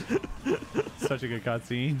cutscene. Such a good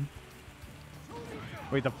cutscene.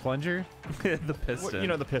 Wait, the plunger? The piston. You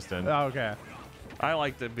know, the piston. Oh, okay. I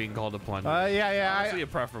liked it being called a plunger. Yeah. Honestly, a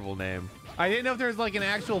preferable name. I didn't know if there was like an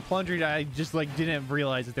actual plunger that I just like didn't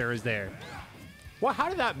realize that there was there. What? How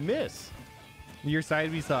did that miss? Your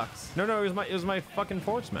side B sucks. No, it was my fucking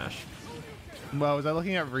forward smash. Well, was I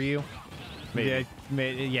looking at Ryu? Maybe.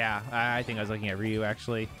 Yeah, I think I was looking at Ryu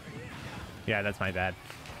actually. Yeah, that's my bad.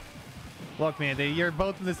 Look, man, you're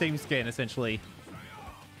both in the same skin essentially.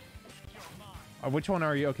 Which one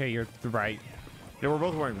are you? Okay, you're the right. Yeah, we're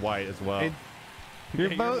both wearing white as well. You're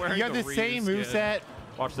both. wearing You have the the same Ryu moveset.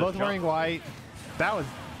 Watch this Both jump. wearing white. That was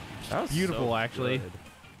beautiful, so actually. good.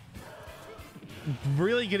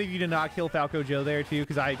 Really good of you to not kill Falco Joe there too,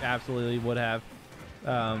 because I absolutely would have.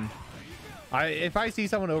 If I see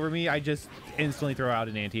someone over me, I just instantly throw out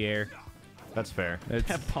an anti-air. That's fair.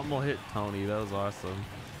 That pummel hit Tony. That was awesome.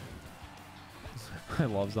 I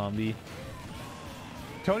love Zombie.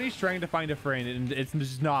 Tony's trying to find a friend, and it's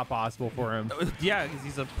just not possible for him. Yeah, because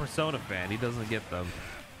he's a Persona fan. He doesn't get them.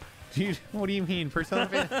 Dude, what do you mean? Persona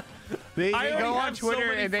fan? They I already go on have so Twitter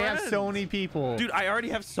many and they have so friends. many people. Dude, I already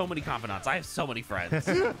have so many confidants. I have so many friends.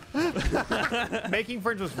 Making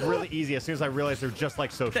friends was really easy as soon as I realized they're just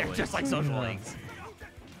like social They're links. just like social links.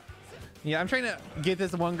 Yeah, I'm trying to get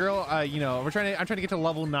this one girl. I'm trying to get to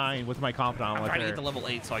level 9 with my confidant. I'm with trying to her. get to level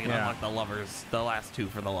 8 so I can Yeah. unlock the lovers, the last 2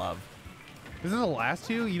 for the love. This is the last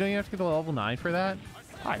 2? You don't even have to get to level 9 for that?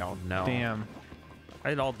 I don't know. Damn.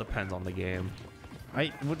 It all depends on the game.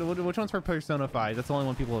 Which one's for Persona 5? That's the only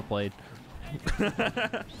one people have played.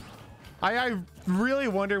 I really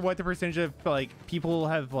wonder what the percentage of like people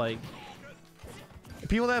that have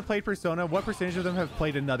played Persona, what percentage of them have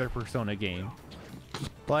played another Persona game?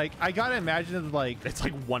 Like, I gotta imagine it's like It's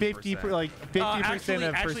like 1%. 50% Actually,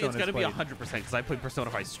 of it's Persona's gonna be played. 100% because I played Persona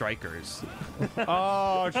 5 Strikers.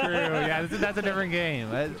 Oh, true. Yeah, that's a different game.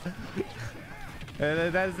 That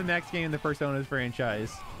is the next game in the Persona's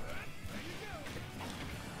franchise.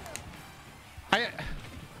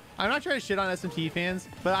 I'm not trying to shit on SMT fans,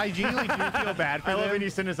 but I genuinely do feel bad for I love them. any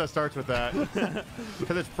sentence that starts with that.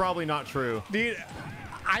 Because it's probably not true. Dude,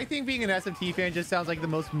 I think being an SMT fan just sounds like the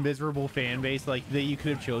most miserable fan base like that you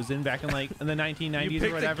could have chosen back in like in the 1990s You or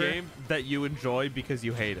picked whatever. a game that you enjoy because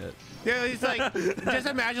you hate it. Yeah, it's like just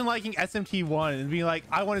imagine liking SMT 1 and being like,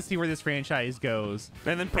 I want to see where this franchise goes.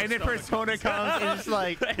 And then Persona comes and it's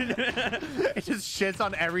like it just shits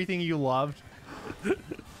on everything you loved.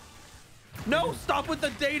 No, stop with the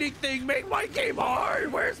dating thing. Make my game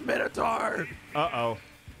hard. Where's Minotaur? Uh-oh.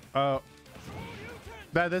 Oh.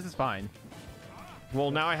 This is fine. Well,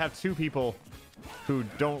 now I have 2 people who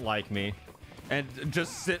don't like me. And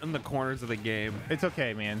just sit in the corners of the game. It's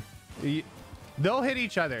okay, man. They'll hit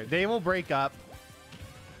each other. They will break up.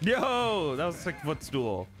 Yo, that was a 6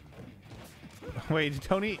 footstool. Wait,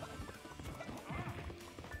 Tony.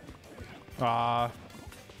 Tony's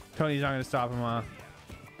not gonna stop him.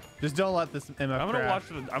 Just don't let this MF I'm gonna crash.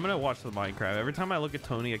 watch the Minecraft. Every time I look at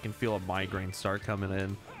Tony, I can feel a migraine start coming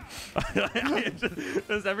in.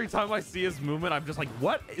 Just every time I see his movement, I'm just like,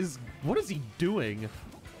 what is he doing?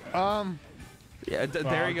 Um. Yeah,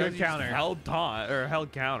 there he goes. Good He just counter. held taunt or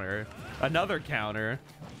held counter. Another counter.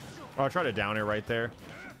 Oh, I tried to down air right there.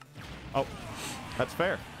 Oh, that's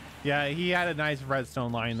fair. Yeah, he had a nice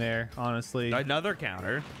redstone line there, honestly. Another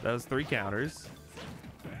counter. That was 3 counters.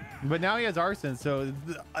 But now he has arson, so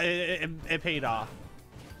it paid off.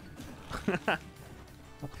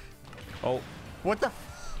 Oh, What the?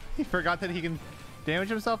 He forgot that he can damage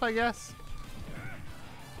himself, I guess.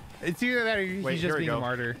 It's either that or he's Wait, just here we being a go.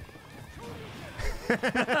 martyr.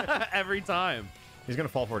 every time. He's going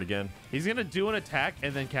to fall for it again. He's gonna do an attack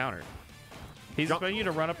and then counter. He's Jump. expecting you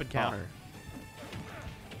to run up and counter.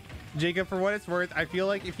 Jacob, for what it's worth, I feel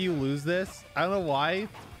like if you lose this, I don't know why,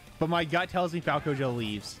 but my gut tells me Falco Joe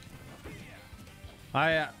leaves.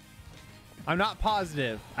 I'm not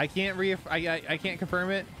positive. I can't I can't confirm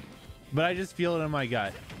it, but I just feel it in my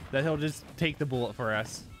gut that he'll just take the bullet for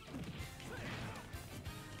us.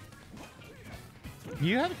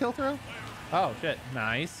 You have a kill throw? Oh shit!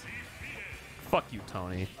 Nice. Fuck you,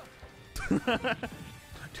 Tony.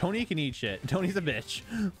 Tony can eat shit. Tony's a bitch.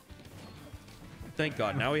 Thank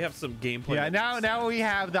God. Now we have some gameplay. Yeah. Now we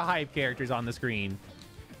have the hype characters on the screen.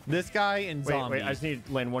 This guy and zombie. Wait, I just need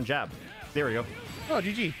to land one jab. There we go. Oh,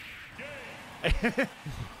 GG. It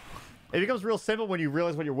becomes real simple when you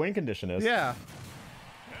realize what your win condition is. Yeah.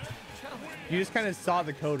 You just kind of saw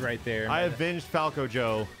the code right there. I avenged Falco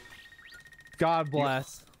Joe. God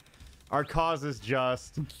bless. Our cause is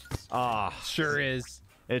just. Sure is.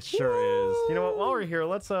 It sure is. You know what? While we're here,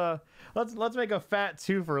 let's make a fat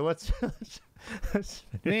twofer. Let's.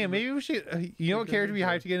 Man, maybe we should. You know what character we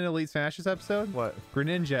hyped to get in Elite Smash this episode? What?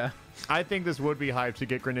 Greninja. I think this would be hyped to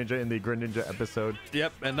get Greninja in the Greninja episode.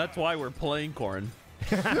 Yep, and that's why we're playing Corn.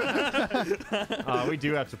 We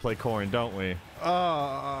do have to play Corn, don't we?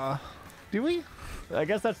 Do we? I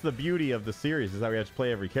guess that's the beauty of the series, is that we have to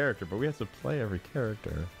play every character, but we have to play every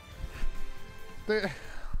character.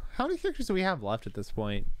 How many characters do we have left at this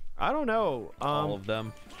point? I don't know. All of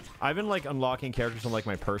them. I've been like unlocking characters on like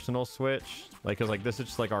my personal Switch, like because like this is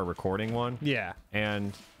just like our recording one. Yeah.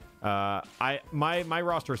 And my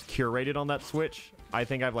roster is curated on that Switch. I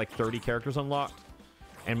think I have like 30 characters unlocked,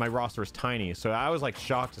 and my roster is tiny. So I was like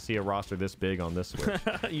shocked to see a roster this big on this Switch.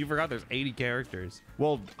 You forgot there's 80 characters.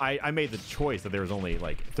 Well, I made the choice that there was only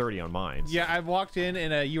like 30 on mine. Yeah, I walked in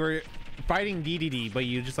and you were fighting DDD, but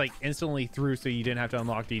you just like instantly threw, so you didn't have to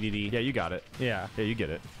unlock DDD. Yeah, you got it. Yeah. Yeah, you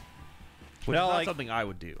get it. Which No, is not like- something I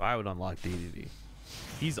would do. I would unlock DDD.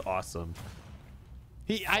 He's awesome.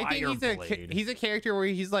 I think he's a character where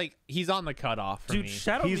he's on the cutoff for Dude, me.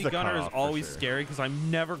 Shadow He's Meat the Gunner is cutoff for always sure. scary because I'm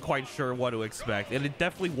never quite sure what to expect, and it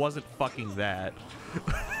definitely wasn't fucking that.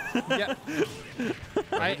 Yeah.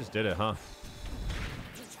 I just did it, huh?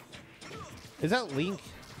 Is that Link?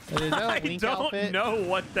 Is that a I Link don't outfit? know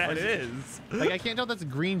what that is. Like I can't tell if that's a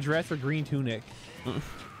green dress or green tunic. Oh,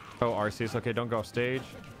 Arceus, okay, don't go off stage.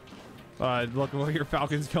 Look where your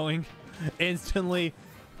Falcon's going. Instantly.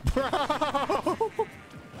 Bro!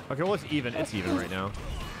 Okay, well, it's even. It's even right now.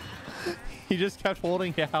 He just kept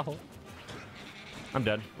holding out. I'm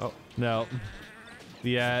dead. Oh, No.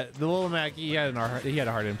 Yeah, the little Mac, he had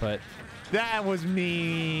a hard input. That was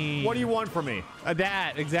mean. what do you want from me?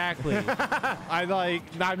 That, exactly. I'm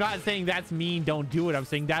not saying that's mean, don't do it. I'm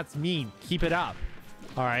saying that's mean. Keep it up.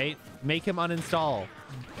 All right? Make him uninstall.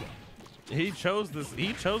 He chose this.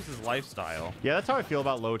 He chose his lifestyle. Yeah, that's how I feel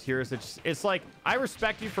about low tiers. It's like I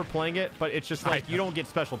respect you for playing it, but it's just like you don't get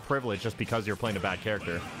special privilege just because you're playing a bad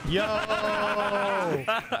character. Yo!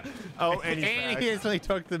 Oh, and he's And back. he instantly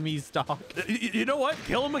took the me stock. You know what?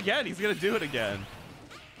 Kill him again. He's gonna do it again.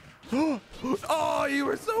 Oh, you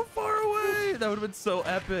were so far away. That would have been so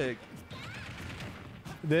epic.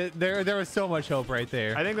 There was so much hope right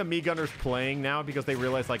there. I think the Mii Gunner's playing now because they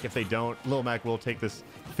realize like if they don't, Lil Mac will take this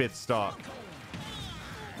 5th stock.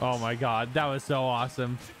 Oh my god, that was so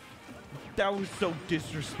awesome. That was so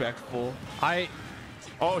disrespectful.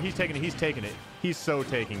 Oh, he's taking it. He's taking it. He's so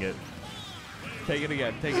taking it. Take it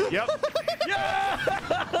again. Take it. Yep.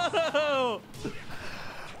 Yeah!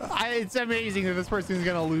 It's amazing that this person is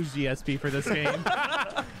gonna lose GSP for this game.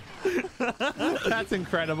 That's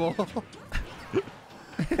incredible.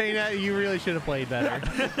 Hey, Nat, you really should have played better.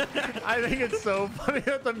 I think it's so funny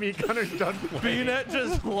that the Mii Gunner's done playing. BNet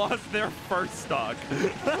just lost their first stock.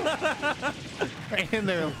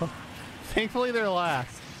 And thankfully they're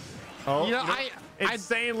last. Oh, You know, it's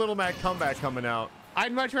insane Little Mac comeback coming out.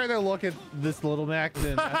 I'd much rather look at this little Mac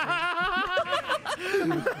than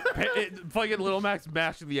Fucking Little Mac's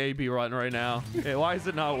mashing the AB run right now. Okay, why is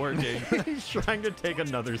it not working? He's trying to take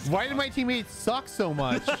another spot. why did my teammates suck so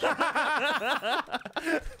much?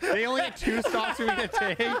 They only had 2 stocks for me to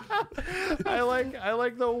take. I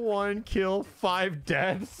like the 1 kill, 5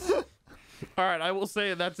 deaths. All right, I will say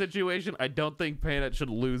in that situation, I don't think Panet should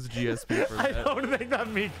lose GSP for I that. don't think that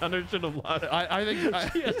Mii Gunner should have lost. I think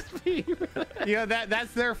GSP. Yeah,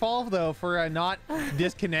 that's their fault though for not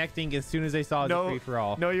disconnecting as soon as they saw the free for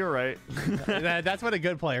all. No, you're right. That's what a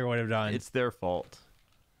good player would have done. It's their fault.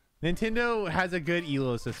 Nintendo has a good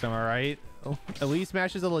elo system, all right. Elite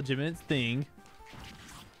Smash is a legitimate thing.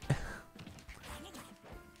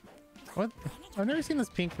 What? I've never seen this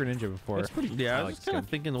pink greninja before. It's pretty. Yeah, I like was just kind of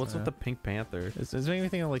thinking, what's with the Pink Panther? Is there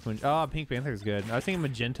anything like oh, Pink Panther's good. I was thinking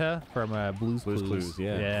magenta from Blue's Clues.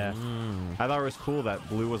 Yeah. Yeah. I thought it was cool that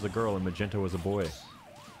blue was a girl and magenta was a boy.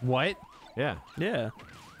 What? Yeah. Yeah.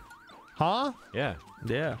 Huh? Yeah.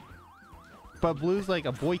 Yeah. But blue's like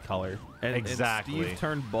a boy color. And, Exactly. And Steve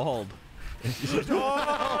turned bald.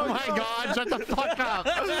 Oh my god, shut the fuck up.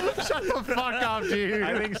 Shut the fuck up, dude.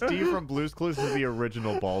 I think Steve from Blue's Clues is the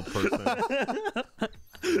original bald person.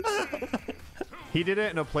 He did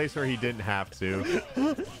it in a place where he didn't have to.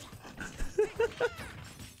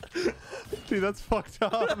 Dude, that's fucked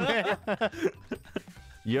up, man.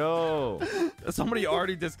 Yo. Somebody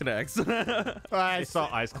already disconnects. I saw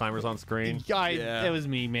Ice Climbers on screen. Yeah. It was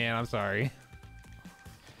me, man. I'm sorry.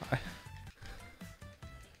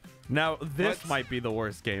 Now, this might be the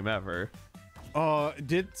worst game ever.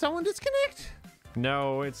 Did someone disconnect?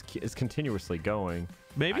 No, it's continuously going.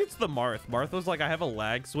 Maybe it's the Marth. Marth was like, I have a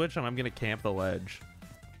lag switch and I'm going to camp the ledge.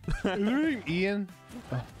 Is there name Ian?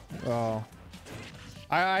 Oh.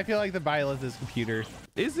 I feel like the Byleth is computer.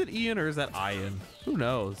 Is it Ian or is that Ian? Who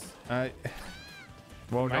knows? Well,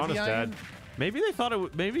 Might Nana's be dead. Ian? Maybe they thought it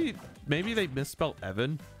would. Maybe they misspelled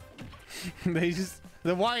Evan. They just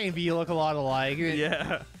the Y and V look a lot alike.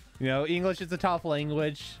 Yeah. You know, English is a tough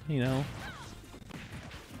language. You know,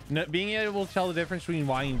 being able to tell the difference between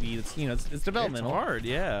Y and V, it's it's developmental. It's hard,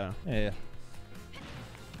 yeah. Yeah.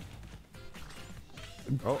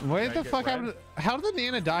 Oh, What the fuck happened? How did the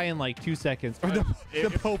Nana die in like 2 seconds? Or the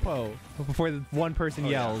Popo before the one person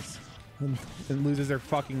yells and loses their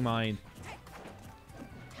fucking mind.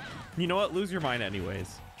 You know what? Lose your mind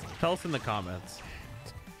anyways. Tell us in the comments.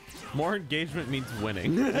 More engagement means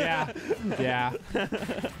winning. Yeah. Yeah.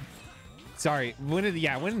 Sorry. When did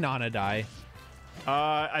Nana die?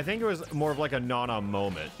 I think it was more of like a Nana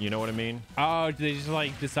moment. You know what I mean? Oh, they just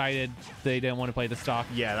like decided they didn't want to play the stock.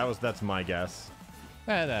 Yeah, that's my guess.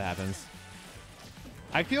 That happens.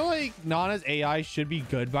 I feel like Nana's AI should be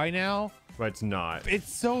good by now. But it's not.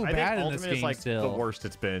 It's so I bad think in this Ultimate game is like still. the worst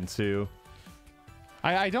it's been too.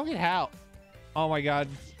 I don't get how. Oh my god.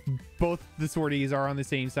 Both the swordies are on the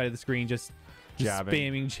same side of the screen, just Jabbing.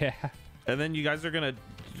 spamming jab. And then you guys are gonna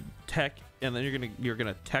tech, and then you're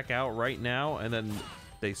gonna tech out right now, and then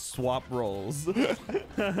they swap roles.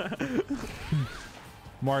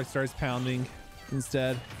 Mars starts pounding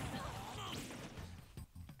instead.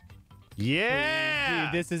 Yeah.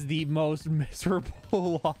 Dude, this is the most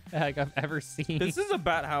miserable lag I've ever seen. This is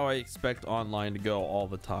about how I expect online to go all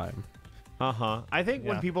the time. I think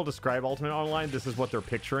when Yeah. people describe Ultimate Online, this is what they're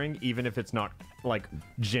picturing, even if it's not like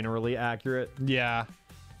generally accurate. Yeah.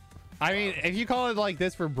 I mean, if you call it like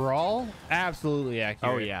this for Brawl, absolutely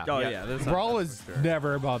accurate. Oh yeah. Oh yeah, this Brawl was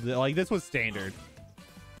never above it. Like, this was standard.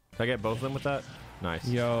 Did I get both of them with that? Nice.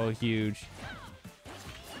 Yo, huge.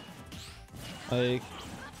 Like,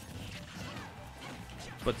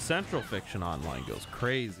 But Central Fiction Online goes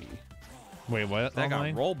crazy. wait, what? That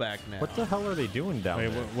Online? got rollback now. What the hell are they doing down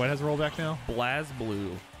Wait, there? what has rollback now?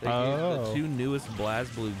 BlazBlue. They gave Oh. the two newest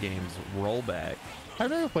BlazBlue games rollback. I've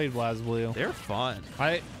never played BlazBlue. They're fun.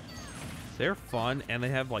 They're fun, and they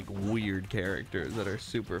have like weird characters that are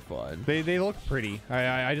super fun. They look pretty.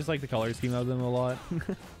 I just like the color scheme of them a lot.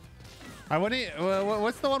 I want to.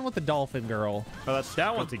 What's the one with the dolphin girl? Oh, that's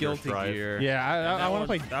That one's Gear Guilty Strive. Gear. Yeah, I want to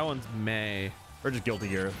play. That one's May. Or just Guilty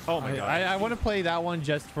Gear. Oh my god. I want to play that one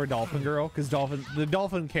just for Dolphin Girl because the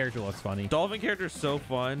dolphin character looks funny. Dolphin character's so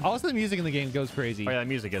fun. Also, the music in the game goes crazy. Oh yeah, that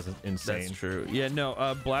music is insane. That's true. Yeah, no.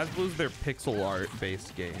 BlazBlue's their pixel art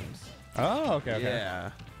based games. Oh, okay. Yeah.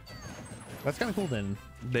 That's kind of cool then.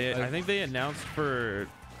 I think they announced for.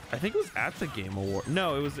 I think it was at the Game Award.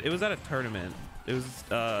 No, it was at a tournament. It was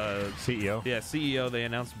CEO. Yeah, CEO. They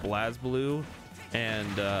announced BlazBlue,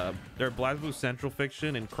 and their BlazBlue Central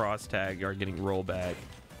Fiction and Cross Tag are getting rollback.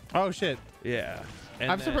 Oh shit. Yeah.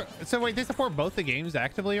 And I'm surprised. So wait, they support both the games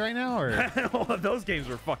actively right now, or? well, those games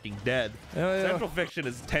were fucking dead. Central Fiction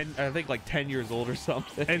is 10, I think, like 10 years old or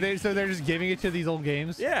something. And they're just giving it to these old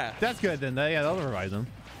games. Yeah. That's good then. They'll revise them.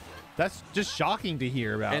 That's just shocking to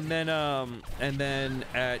hear about. And then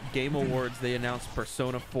at Game Awards they announced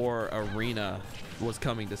Persona 4 Arena was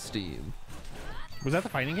coming to Steam. Was that the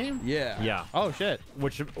fighting game? Yeah. Yeah. Oh shit.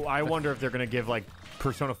 Which I wonder if they're gonna give like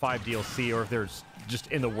Persona 5 DLC or if there's just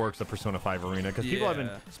in the works the Persona 5 Arena because people have been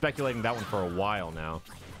Yeah. speculating that one for a while now.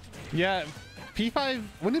 Yeah. P5.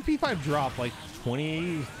 When did P5 drop? Like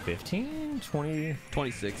 2015,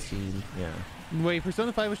 2016. Yeah. wait,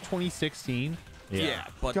 Persona 5 was 2016. Yeah,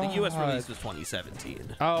 but the US God. release was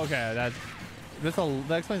 2017. Oh, okay. That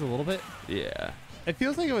explains a little bit. Yeah. It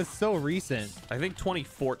feels like it was so recent. I think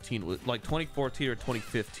 2014 was like 2014 or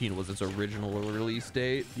 2015 was its original release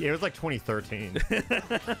date. Yeah, it was like 2013.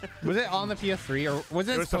 Was it on the PS3 or was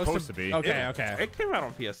it, supposed to be. Okay, okay. It came out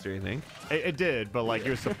on PS3, I think. It did, but like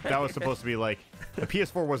that was supposed to be like the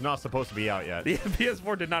PS4 was not supposed to be out yet. The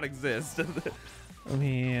PS4 did not exist. Oh,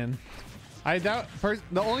 man. I doubt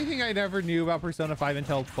the only thing I never knew about Persona 5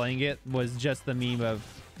 until playing it was just the meme of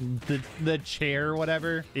the chair or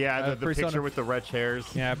whatever. Yeah, the Persona, picture with the red chairs.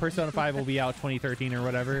 Yeah, Persona 5 will be out 2013 or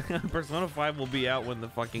whatever. Persona 5 will be out when the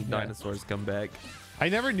fucking dinosaurs come back. I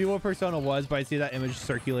never knew what Persona was, but I see that image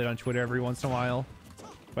circulate on Twitter every once in a while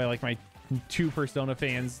by like my 2 Persona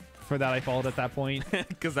fans for that I followed at that point.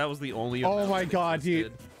 Because that was the only. Oh my god,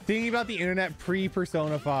 dude! Thinking about the internet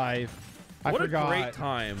pre-Persona 5, I forgot. What a great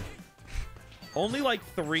time. Only like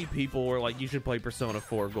 3 people were like, you should play Persona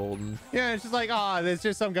 4 Golden. Yeah, it's just like, there's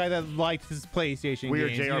just some guy that liked his PlayStation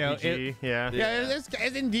weird games. JRPG. You know, yeah.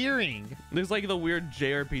 it's endearing. There's like the weird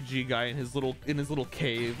JRPG guy in his little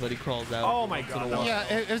cave that he crawls out. Oh my god. Yeah,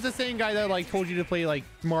 it was the same guy that like told you to play like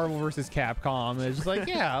Marvel vs. Capcom. It's just like,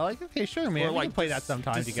 yeah, like okay, sure, man, Or we like can play that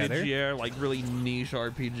sometime together. Dissidia, like really niche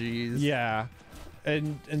RPGs. Yeah,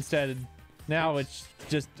 and instead, now it's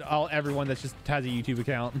just everyone that just has a YouTube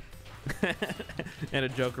account. And a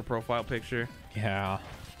Joker profile picture. Yeah.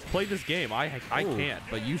 Play this game. I can't,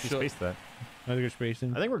 but you should. Space that. Another good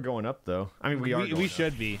spacing. I think we're going up though. I mean, we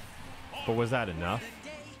should be. But was that enough?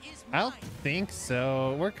 I don't think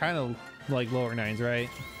so. We're kind of like lower 9s, right?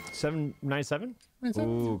 797?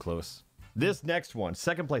 Ooh, close. This next one,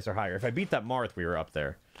 second place or higher. If I beat that Marth, we were up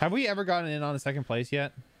there. Have we ever gotten in on a second place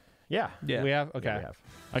yet? Yeah. Yeah. We have? Okay. Yeah, we have.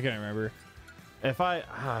 I can't remember. If I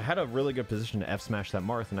had a really good position to F smash that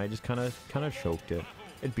Marth, and I just kind of choked it.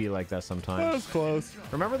 It'd be like that sometimes. That was close.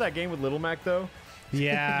 Remember that game with Little Mac though?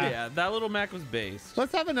 Yeah. Yeah, that little Mac was based.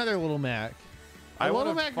 Let's have another Little Mac.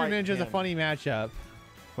 Little Mac Greninja is a funny matchup.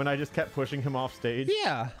 When I just kept pushing him off stage.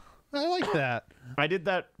 Yeah, I like that. I did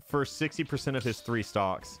that for 60% of his 3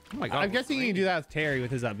 stocks. Oh my god. I'm guessing you can do that with Terry with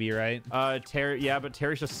his up B, right? Terry, yeah, but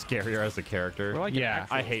Terry's just scarier as a character. Like Yeah.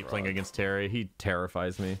 I hate playing against Terry. He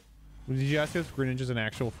terrifies me. Did you ask if Greninja's an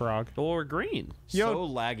actual frog? Or green. Yo. So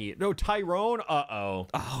laggy. No, Tyrone. Uh-oh.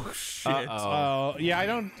 Oh shit. Oh yeah,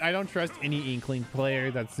 I don't trust any Inkling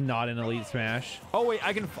player that's not an Elite Smash. Oh wait,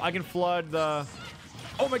 I can flood the.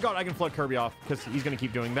 Oh my god, I can flood Kirby off because he's gonna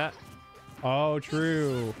keep doing that. Oh,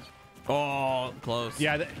 true. Oh, close.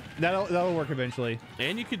 Yeah, that'll work eventually.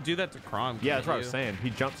 And you could do that to Crom. Yeah, that's what I was saying. He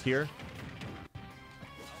jumps here.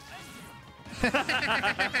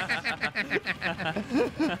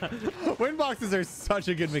 Wind boxes are such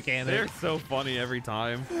a good mechanic. They're so funny every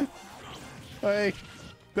time. Like,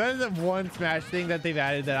 that is the one Smash thing that they've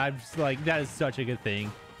added that I'm just like, that is such a good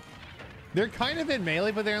thing. They're kind of in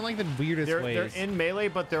melee, but they're in like the weirdest ways. They're in melee,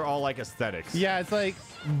 but they're all like aesthetics. Yeah, it's like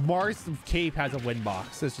Mars Cape has a wind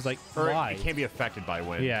box. It's just like, Or why? it can't be affected by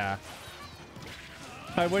wind. Yeah.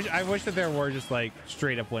 I wish that there were just like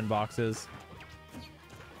straight up wind boxes.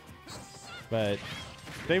 But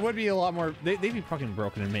they would be a lot more. They'd be fucking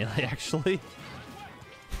broken in melee, actually.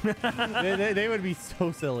 they would be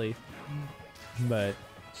so silly. But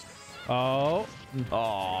Oh.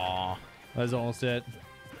 that's almost it.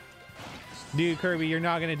 Dude, Kirby, you're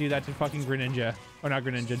not gonna do that to fucking Greninja. Or not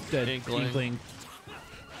Greninja, Inkling.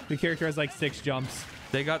 The character has like 6 jumps.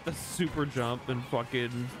 They got the super jump in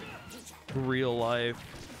fucking real life.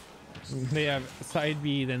 They have side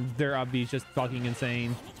B, then their up B is just fucking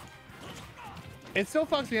insane. It still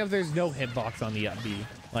fucks me up there's no hitbox on the up B.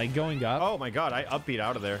 Like going up. Oh my god, I upbeat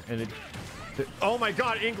out of there. And oh my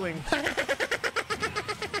god, Inkling.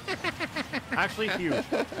 Actually huge.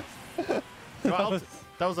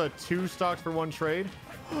 That was a 2 stocks for 1 trade.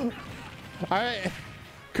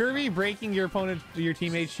 Kirby breaking your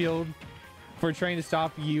teammate's shield for trying to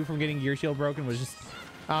stop you from getting your shield broken was just,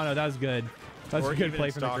 I don't know, that was good. That's a good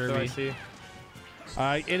play from the Kirby.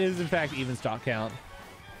 It is in fact even stock count.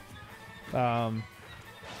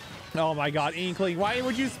 Oh my god, Inkling, why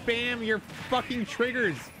would you spam your fucking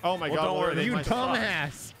triggers? Oh my god, don't worry, You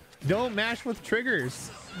dumbass. Don't mash with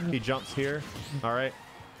triggers. He jumps here. All right.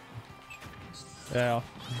 Yeah.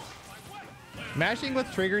 Mashing with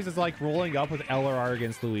triggers is like rolling up with L or R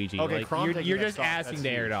against Luigi. Okay, like, you're just asking to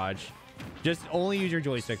air dodge. Just only use your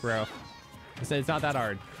joystick, bro. It's not that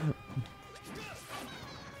hard.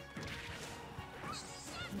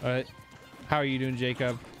 How are you doing,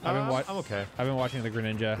 Jacob? I'm okay. I've been watching the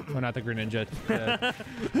Greninja. Well, not the Greninja.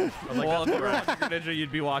 Well, if you were watching Greninja,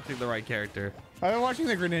 you'd be watching the right character. I've been watching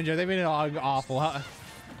the Greninja. They've been awful.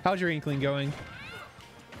 How's your Inkling going?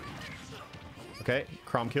 Okay,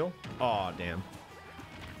 Crom kill. Oh damn.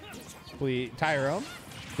 Tyrone,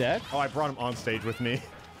 dead. Oh, I brought him on stage with me.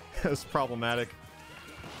 It was problematic.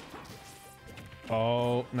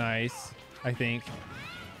 Oh, nice. I think.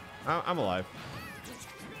 I'm alive.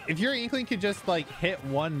 If your Inkling could just like hit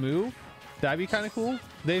one move, that'd be kind of cool.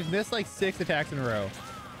 They've missed like 6 attacks in a row.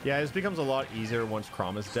 Yeah, this becomes a lot easier once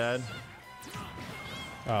Chrom is dead.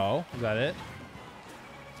 Oh, is that it?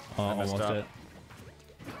 Oh, almost up. it.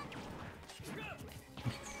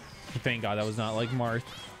 Thank God that was not like Marth.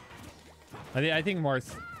 I think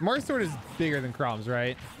Marth's sword is bigger than Chrom's,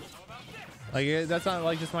 right? Like that's not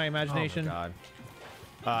like just my imagination. Oh my God.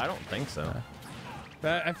 I don't think so.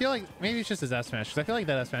 But I feel like maybe it's just his F smash, because I feel like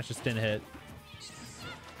that F smash just didn't hit.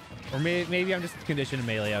 Or maybe I'm just conditioned to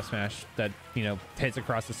melee F smash that, you know, hits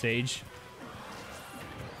across the stage.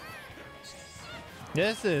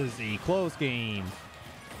 This is a close game.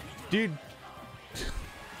 Dude.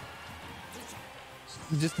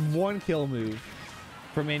 Just one kill move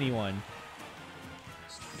from anyone.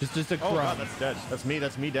 Just a Oh God, crumb. that's dead.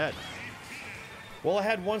 That's me dead. Well, I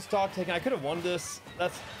had one stock taken. I could have won this.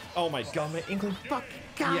 That's... Oh my God, my Inkling. Fuck.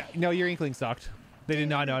 God. Yeah, no, your Inkling sucked. They did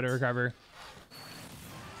not know how to recover.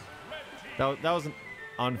 That was an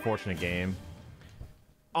unfortunate game.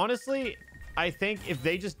 Honestly, I think if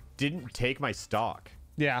they just didn't take my stock,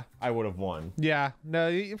 Yeah. I would have won. Yeah. No,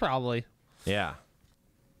 you probably. Yeah.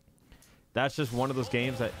 That's just one of those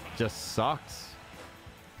games that just sucks.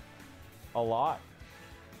 A lot.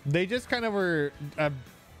 They just kind of were a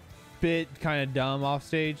bit kind of dumb off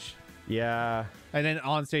stage. Yeah. And then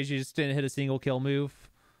on stage, you just didn't hit a single kill move.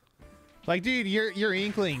 Like, dude, you're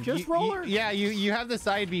Inkling. Just roller. Yeah, you have the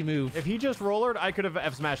side B move. If he just rollered, I could have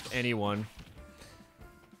F smashed anyone.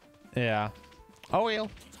 Yeah. Oh, well.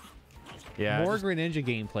 Yeah. More greninja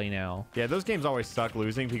gameplay now. Yeah, those games always suck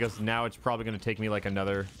losing because now it's probably going to take me like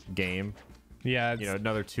another game. Yeah, You know,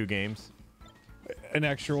 another 2 games. an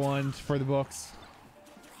extra one for the books.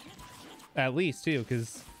 At least, too,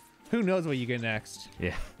 because who knows what you get next.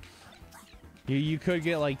 Yeah. You could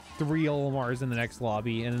get like 3 Olimars in the next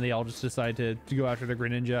lobby, and then they all just decide to go after the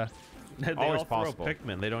greninja. They Always all possible. throw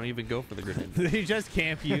Pikmin. They don't even go for the greninja. They just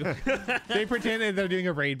camp you. They pretend that they're doing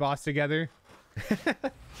a raid boss together.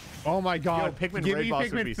 Oh my God! Yo, Pikmin Give raid me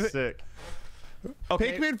boss would be fi- sick.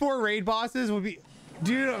 Okay. Pikmin 4 raid bosses would be,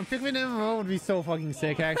 dude. Pikmin MMO would be so fucking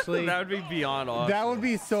sick. Actually, That would be beyond awesome. that would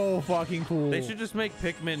be so fucking cool. They should just make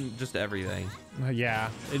Pikmin just everything. Yeah,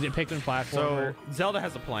 is it Pikmin platformer? Zelda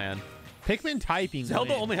has a plan. Pikmin typing.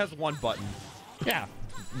 Zelda plan. only has one button. Yeah.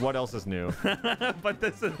 What else is new? But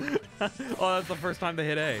this is... Oh, that's the first time they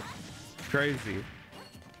hit A. Crazy.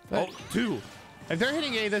 But- Oh, 2. If they're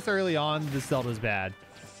hitting A this early on, this Zelda's bad.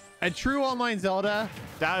 A true online Zelda.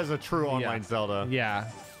 That is a true online Zelda. Yeah.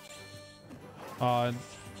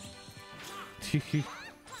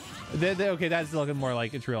 Okay, that's looking more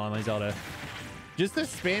like a true online Zelda. Just the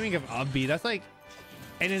spamming of up B, that's like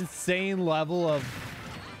an insane level of,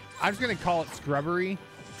 I'm just gonna call it scrubbery.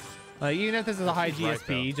 Like, even if this is a high He's right,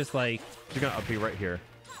 GSP, though. just like, She's gonna up B right here.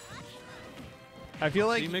 I feel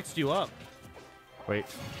like He mixed you up. Wait.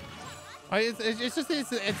 it's just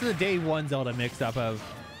it's the day one Zelda mixed up of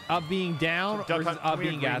up being down Duck versus Hunt, up can we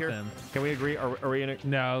being agree at here? them. Can we agree? Are we in a...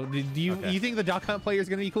 No, do you Okay. you think the Duck Hunt player is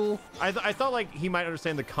gonna be cool? I thought like he might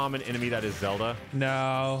understand the common enemy that is Zelda.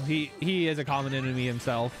 No, he is a common enemy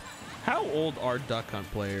himself. How old are Duck Hunt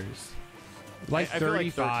players? Like I feel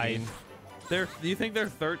like 35. Do you think they're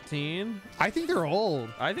 13? I think they're old.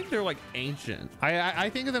 I think they're like ancient. I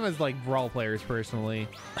think of them as like brawl players personally.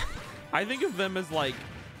 I think of them as like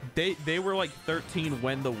they were like 13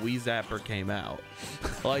 when the Wii Zapper came out.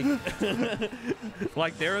 Like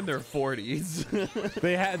like they're in their 40s.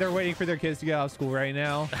 They're waiting for their kids to get out of school right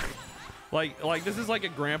now. Like this is like a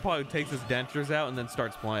grandpa who takes his dentures out and then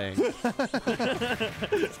starts playing.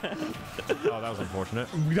 Oh, that was unfortunate.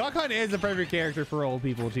 Duck Hunt is the perfect character for old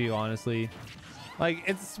people too, honestly. Like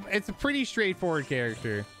it's a pretty straightforward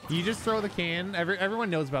character. You just throw the can. Everyone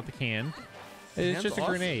knows about the can. It's Man's just a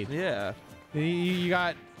awesome. grenade. Yeah. You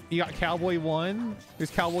got Cowboy 1.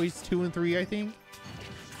 There's Cowboys 2 and 3, I think.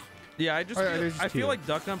 Yeah, I just Or feel, there's I two. feel like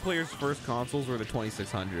Duck Hunt players' first consoles were the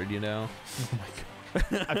 2600, you know?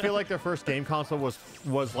 I feel like their first game console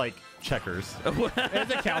was like checkers.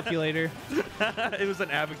 It's a calculator. It was an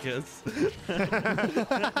abacus.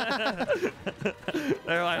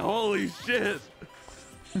 They're like, holy shit.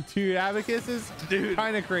 Dude, Abacus is Dude,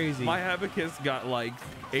 kind of crazy. My abacus got like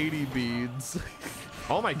 80 beads.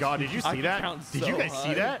 Oh my God! Did you I see can that? count Did so you guys high.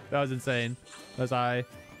 see that? That was insane. That's high.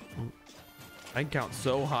 I can count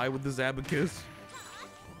so high with this abacus.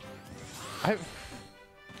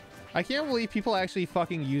 I can't believe people actually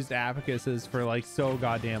fucking used abacuses for like so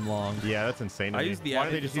goddamn long. Yeah, that's insane. I use the Why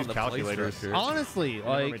do they abacus just use on the calculators? PlayStation. Honestly, Never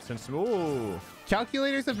like made sense. Ooh.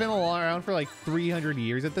 calculators have been around for like 300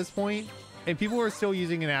 years at this point, and people were still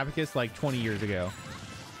using an abacus like 20 years ago.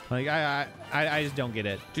 Like I just don't get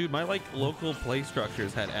it. Dude, my like local play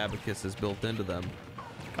structures had abacuses built into them.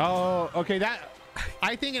 Oh, okay.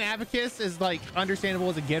 I think an abacus is like understandable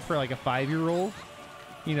as a gift for like a 5-year-old.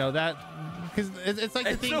 You know that because it's like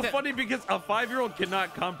the It's thing so that, funny because a 5-year-old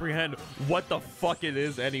cannot comprehend what the fuck it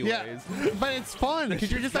is anyways. Yeah, but it's fun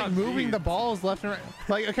because you're just like not moving deep. the balls left and right.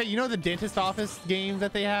 Like, okay, you know the dentist office game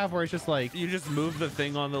that they have where it's just like You just move the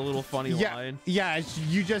thing on the little funny line. yeah,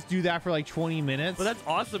 you just do that for like 20 minutes. But that's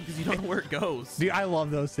awesome because you don't know where it goes. Dude, I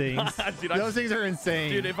love those things. Dude, those things are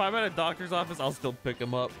insane. Dude, if I'm at a doctor's office, I'll still pick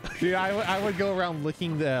them up. Dude, I would go around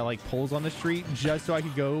licking the like poles on the street just so I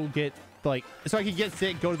could go get so I could get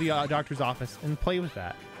sick, go to the doctor's office and play with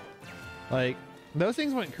that. Like those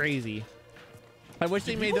things went crazy. I wish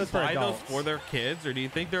they made those for buy adults. those for their kids, or do you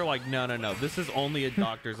think they're like, no, this is only a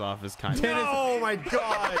doctor's office kind of? Oh my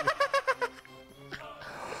god.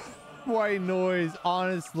 White noise,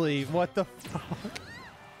 honestly, what the fuck?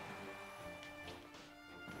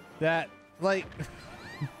 That like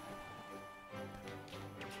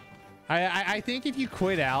I think if you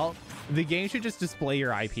quit out, the game should just display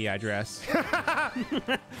your IP address.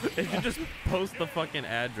 It should just post the fucking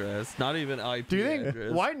address, not even IP Do you think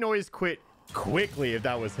address. White Noise quit quickly if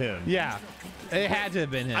that was him? Yeah, it had to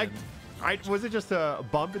have been him. Was it just a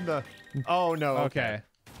bump in the? Oh no. Okay.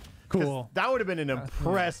 Cool. That would have been an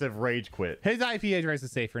impressive rage quit. His IP address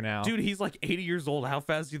is safer now. Dude, he's like 80 years old. How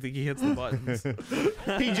fast do you think he hits the buttons?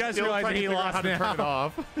 He just Still realized trying that to he figure out lost how to turn it now.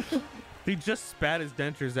 off. He just spat his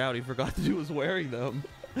dentures out. He forgot that he was wearing them.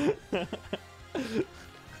 Do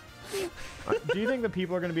you think the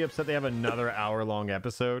people are going to be upset they have another hour-long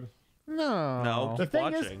episode? No. No. The Keep thing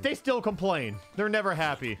watching. is, they still complain. They're never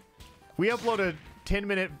happy. We upload a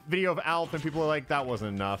 10-minute video of Alf, and people are like, "That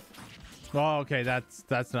wasn't enough." Oh, okay, that's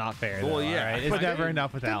not fair. Well, though, yeah, all right? It's but never they-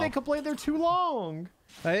 enough with Then Alf. they complain they're too long.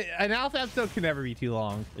 An Alf episode can never be too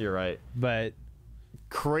long, You're right. but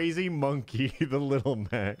Crazy Monkey, the Little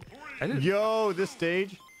Mac. Yo, this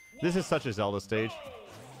stage. This is such a Zelda stage.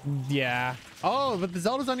 yeah. Oh, but the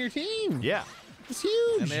Zelda's on your team. Yeah. It's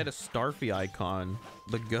huge. And they had a Starfy icon,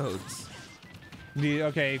 the goats. Dude,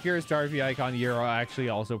 okay, if you're a Starfy icon, you're actually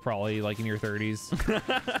also probably like in your 30s.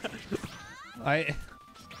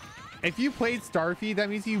 If you played Starfy, that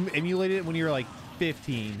means you emulated it when you were like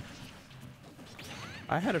 15.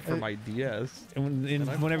 I had it for my DS. And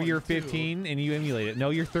I'm whenever you're 22. 15 and you emulate it. No,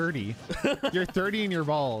 you're 30. You're 30 and you're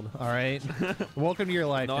bald. All right. Welcome to your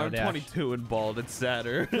life. No, now, I'm Dash. 22 and bald. It's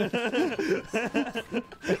sadder. Is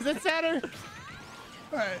it sadder?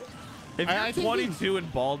 All right. If I you're think 22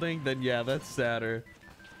 and balding, then yeah, that's sadder.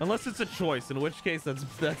 Unless it's a choice, in which case that's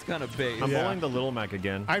kind of base. I'm Yeah. bowling the Little Mac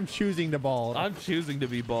again. I'm choosing to bald. I'm choosing to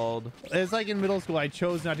be bald. It's like in middle school, I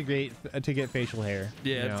chose not to get facial hair.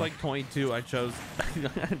 Yeah, you it's know? like 22. I chose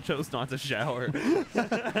I chose not to shower.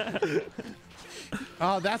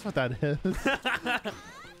 Oh, that's what that is.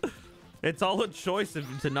 It's all a choice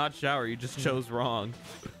to not shower. You just chose wrong.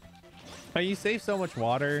 You save so much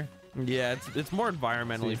water. Yeah, it's more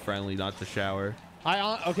environmentally friendly not to shower.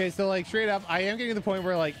 Okay, so like straight up, I am getting to the point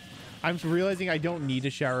where like I'm realizing I don't need to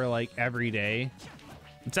shower like every day.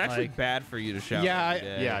 It's actually Like- bad for you to shower. Yeah, every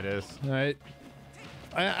day. Yeah, it is. Right.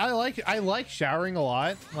 I like showering a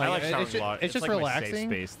lot. I like showering it's a lot. It's just like relaxing.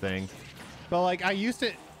 My safe space thing. But like I used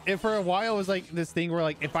to, for a while, it was like this thing where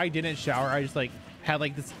like if I didn't shower, I just like had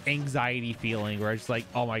like this anxiety feeling where I just like,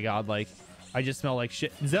 oh my god, like I just smell like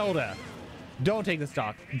shit. Zelda, don't take the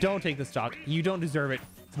stock. Don't take the stock. You don't deserve it.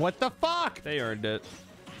 What the fuck? They earned it.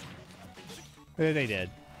 They did.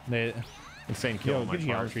 They. Insane kill Yo, on my good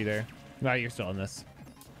part. geometry there. No, you're still in this.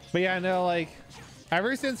 But yeah, no, like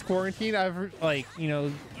ever since quarantine, I've like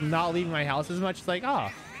not leaving my house as much. It's like,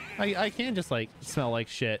 I can just like smell like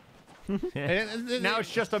shit. Now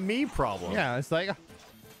it's just a me problem. Yeah, it's like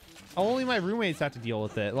only my roommates have to deal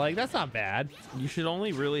with it. Like that's not bad. You should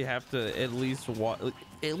only really have to at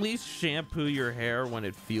least shampoo your hair when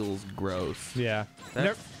it feels gross. Yeah.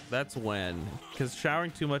 That's when, because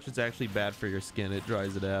showering too much is actually bad for your skin. It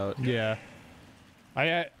dries it out. Yeah.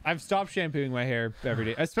 I've stopped shampooing my hair every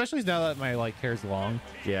day, especially now that my like hair's long.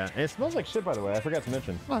 Yeah. And it smells like shit, by the way. I forgot to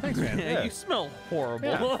mention. Oh, thanks, man. Yeah, you smell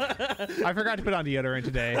horrible. I forgot to put on deodorant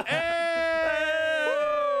today.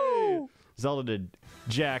 Hey! Zelda did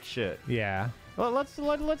jack shit. Yeah. Well, let's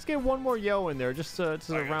get one more yo in there just to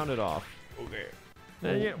round it off. Okay.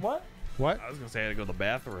 Yeah, what? What? I was gonna say I had to go to the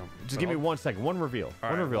bathroom. Just give me 1 second. One reveal. All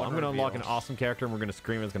One right, reveal. one I'm gonna unlock an reveal. awesome character, and we're gonna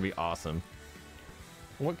scream. It's gonna be awesome.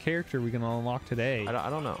 What character are we gonna unlock today? I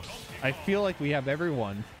don't know. I feel like we have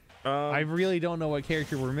everyone. I really don't know what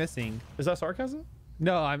character we're missing. Is that sarcasm?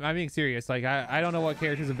 No, I'm being serious. Like I don't know what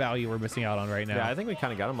characters of value we're missing out on right now. Yeah, I think we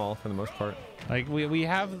kind of got them all for the most part. Like we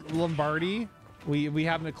have Lombardi, we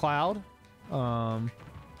have McLeod,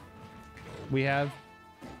 we have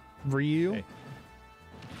Ryu. Hey.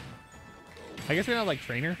 I guess we don't have like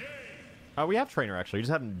trainer. We have trainer actually. We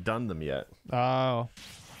just haven't done them yet. Oh,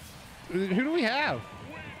 who do we have?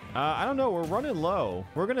 I don't know. We're running low.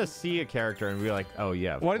 We're gonna see a character and be like, oh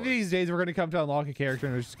yeah. One of these days we're gonna come to unlock a character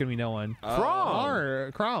and there's just gonna be no one.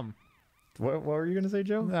 Crom. What were you gonna say,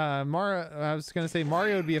 Joe? I was gonna say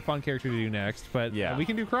Mario would be a fun character to do next, but Yeah. we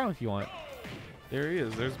can do Crom if you want. There he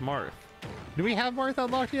is. There's Marth. Do we have Marth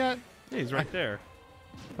unlocked yet? Yeah, he's right there.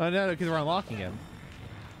 Oh no, because we're unlocking him.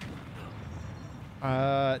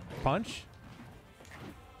 Punch.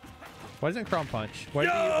 Why doesn't Crom punch? Why do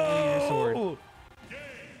you only use sword?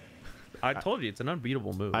 I told you it's an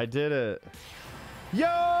unbeatable move. I did it. Yo!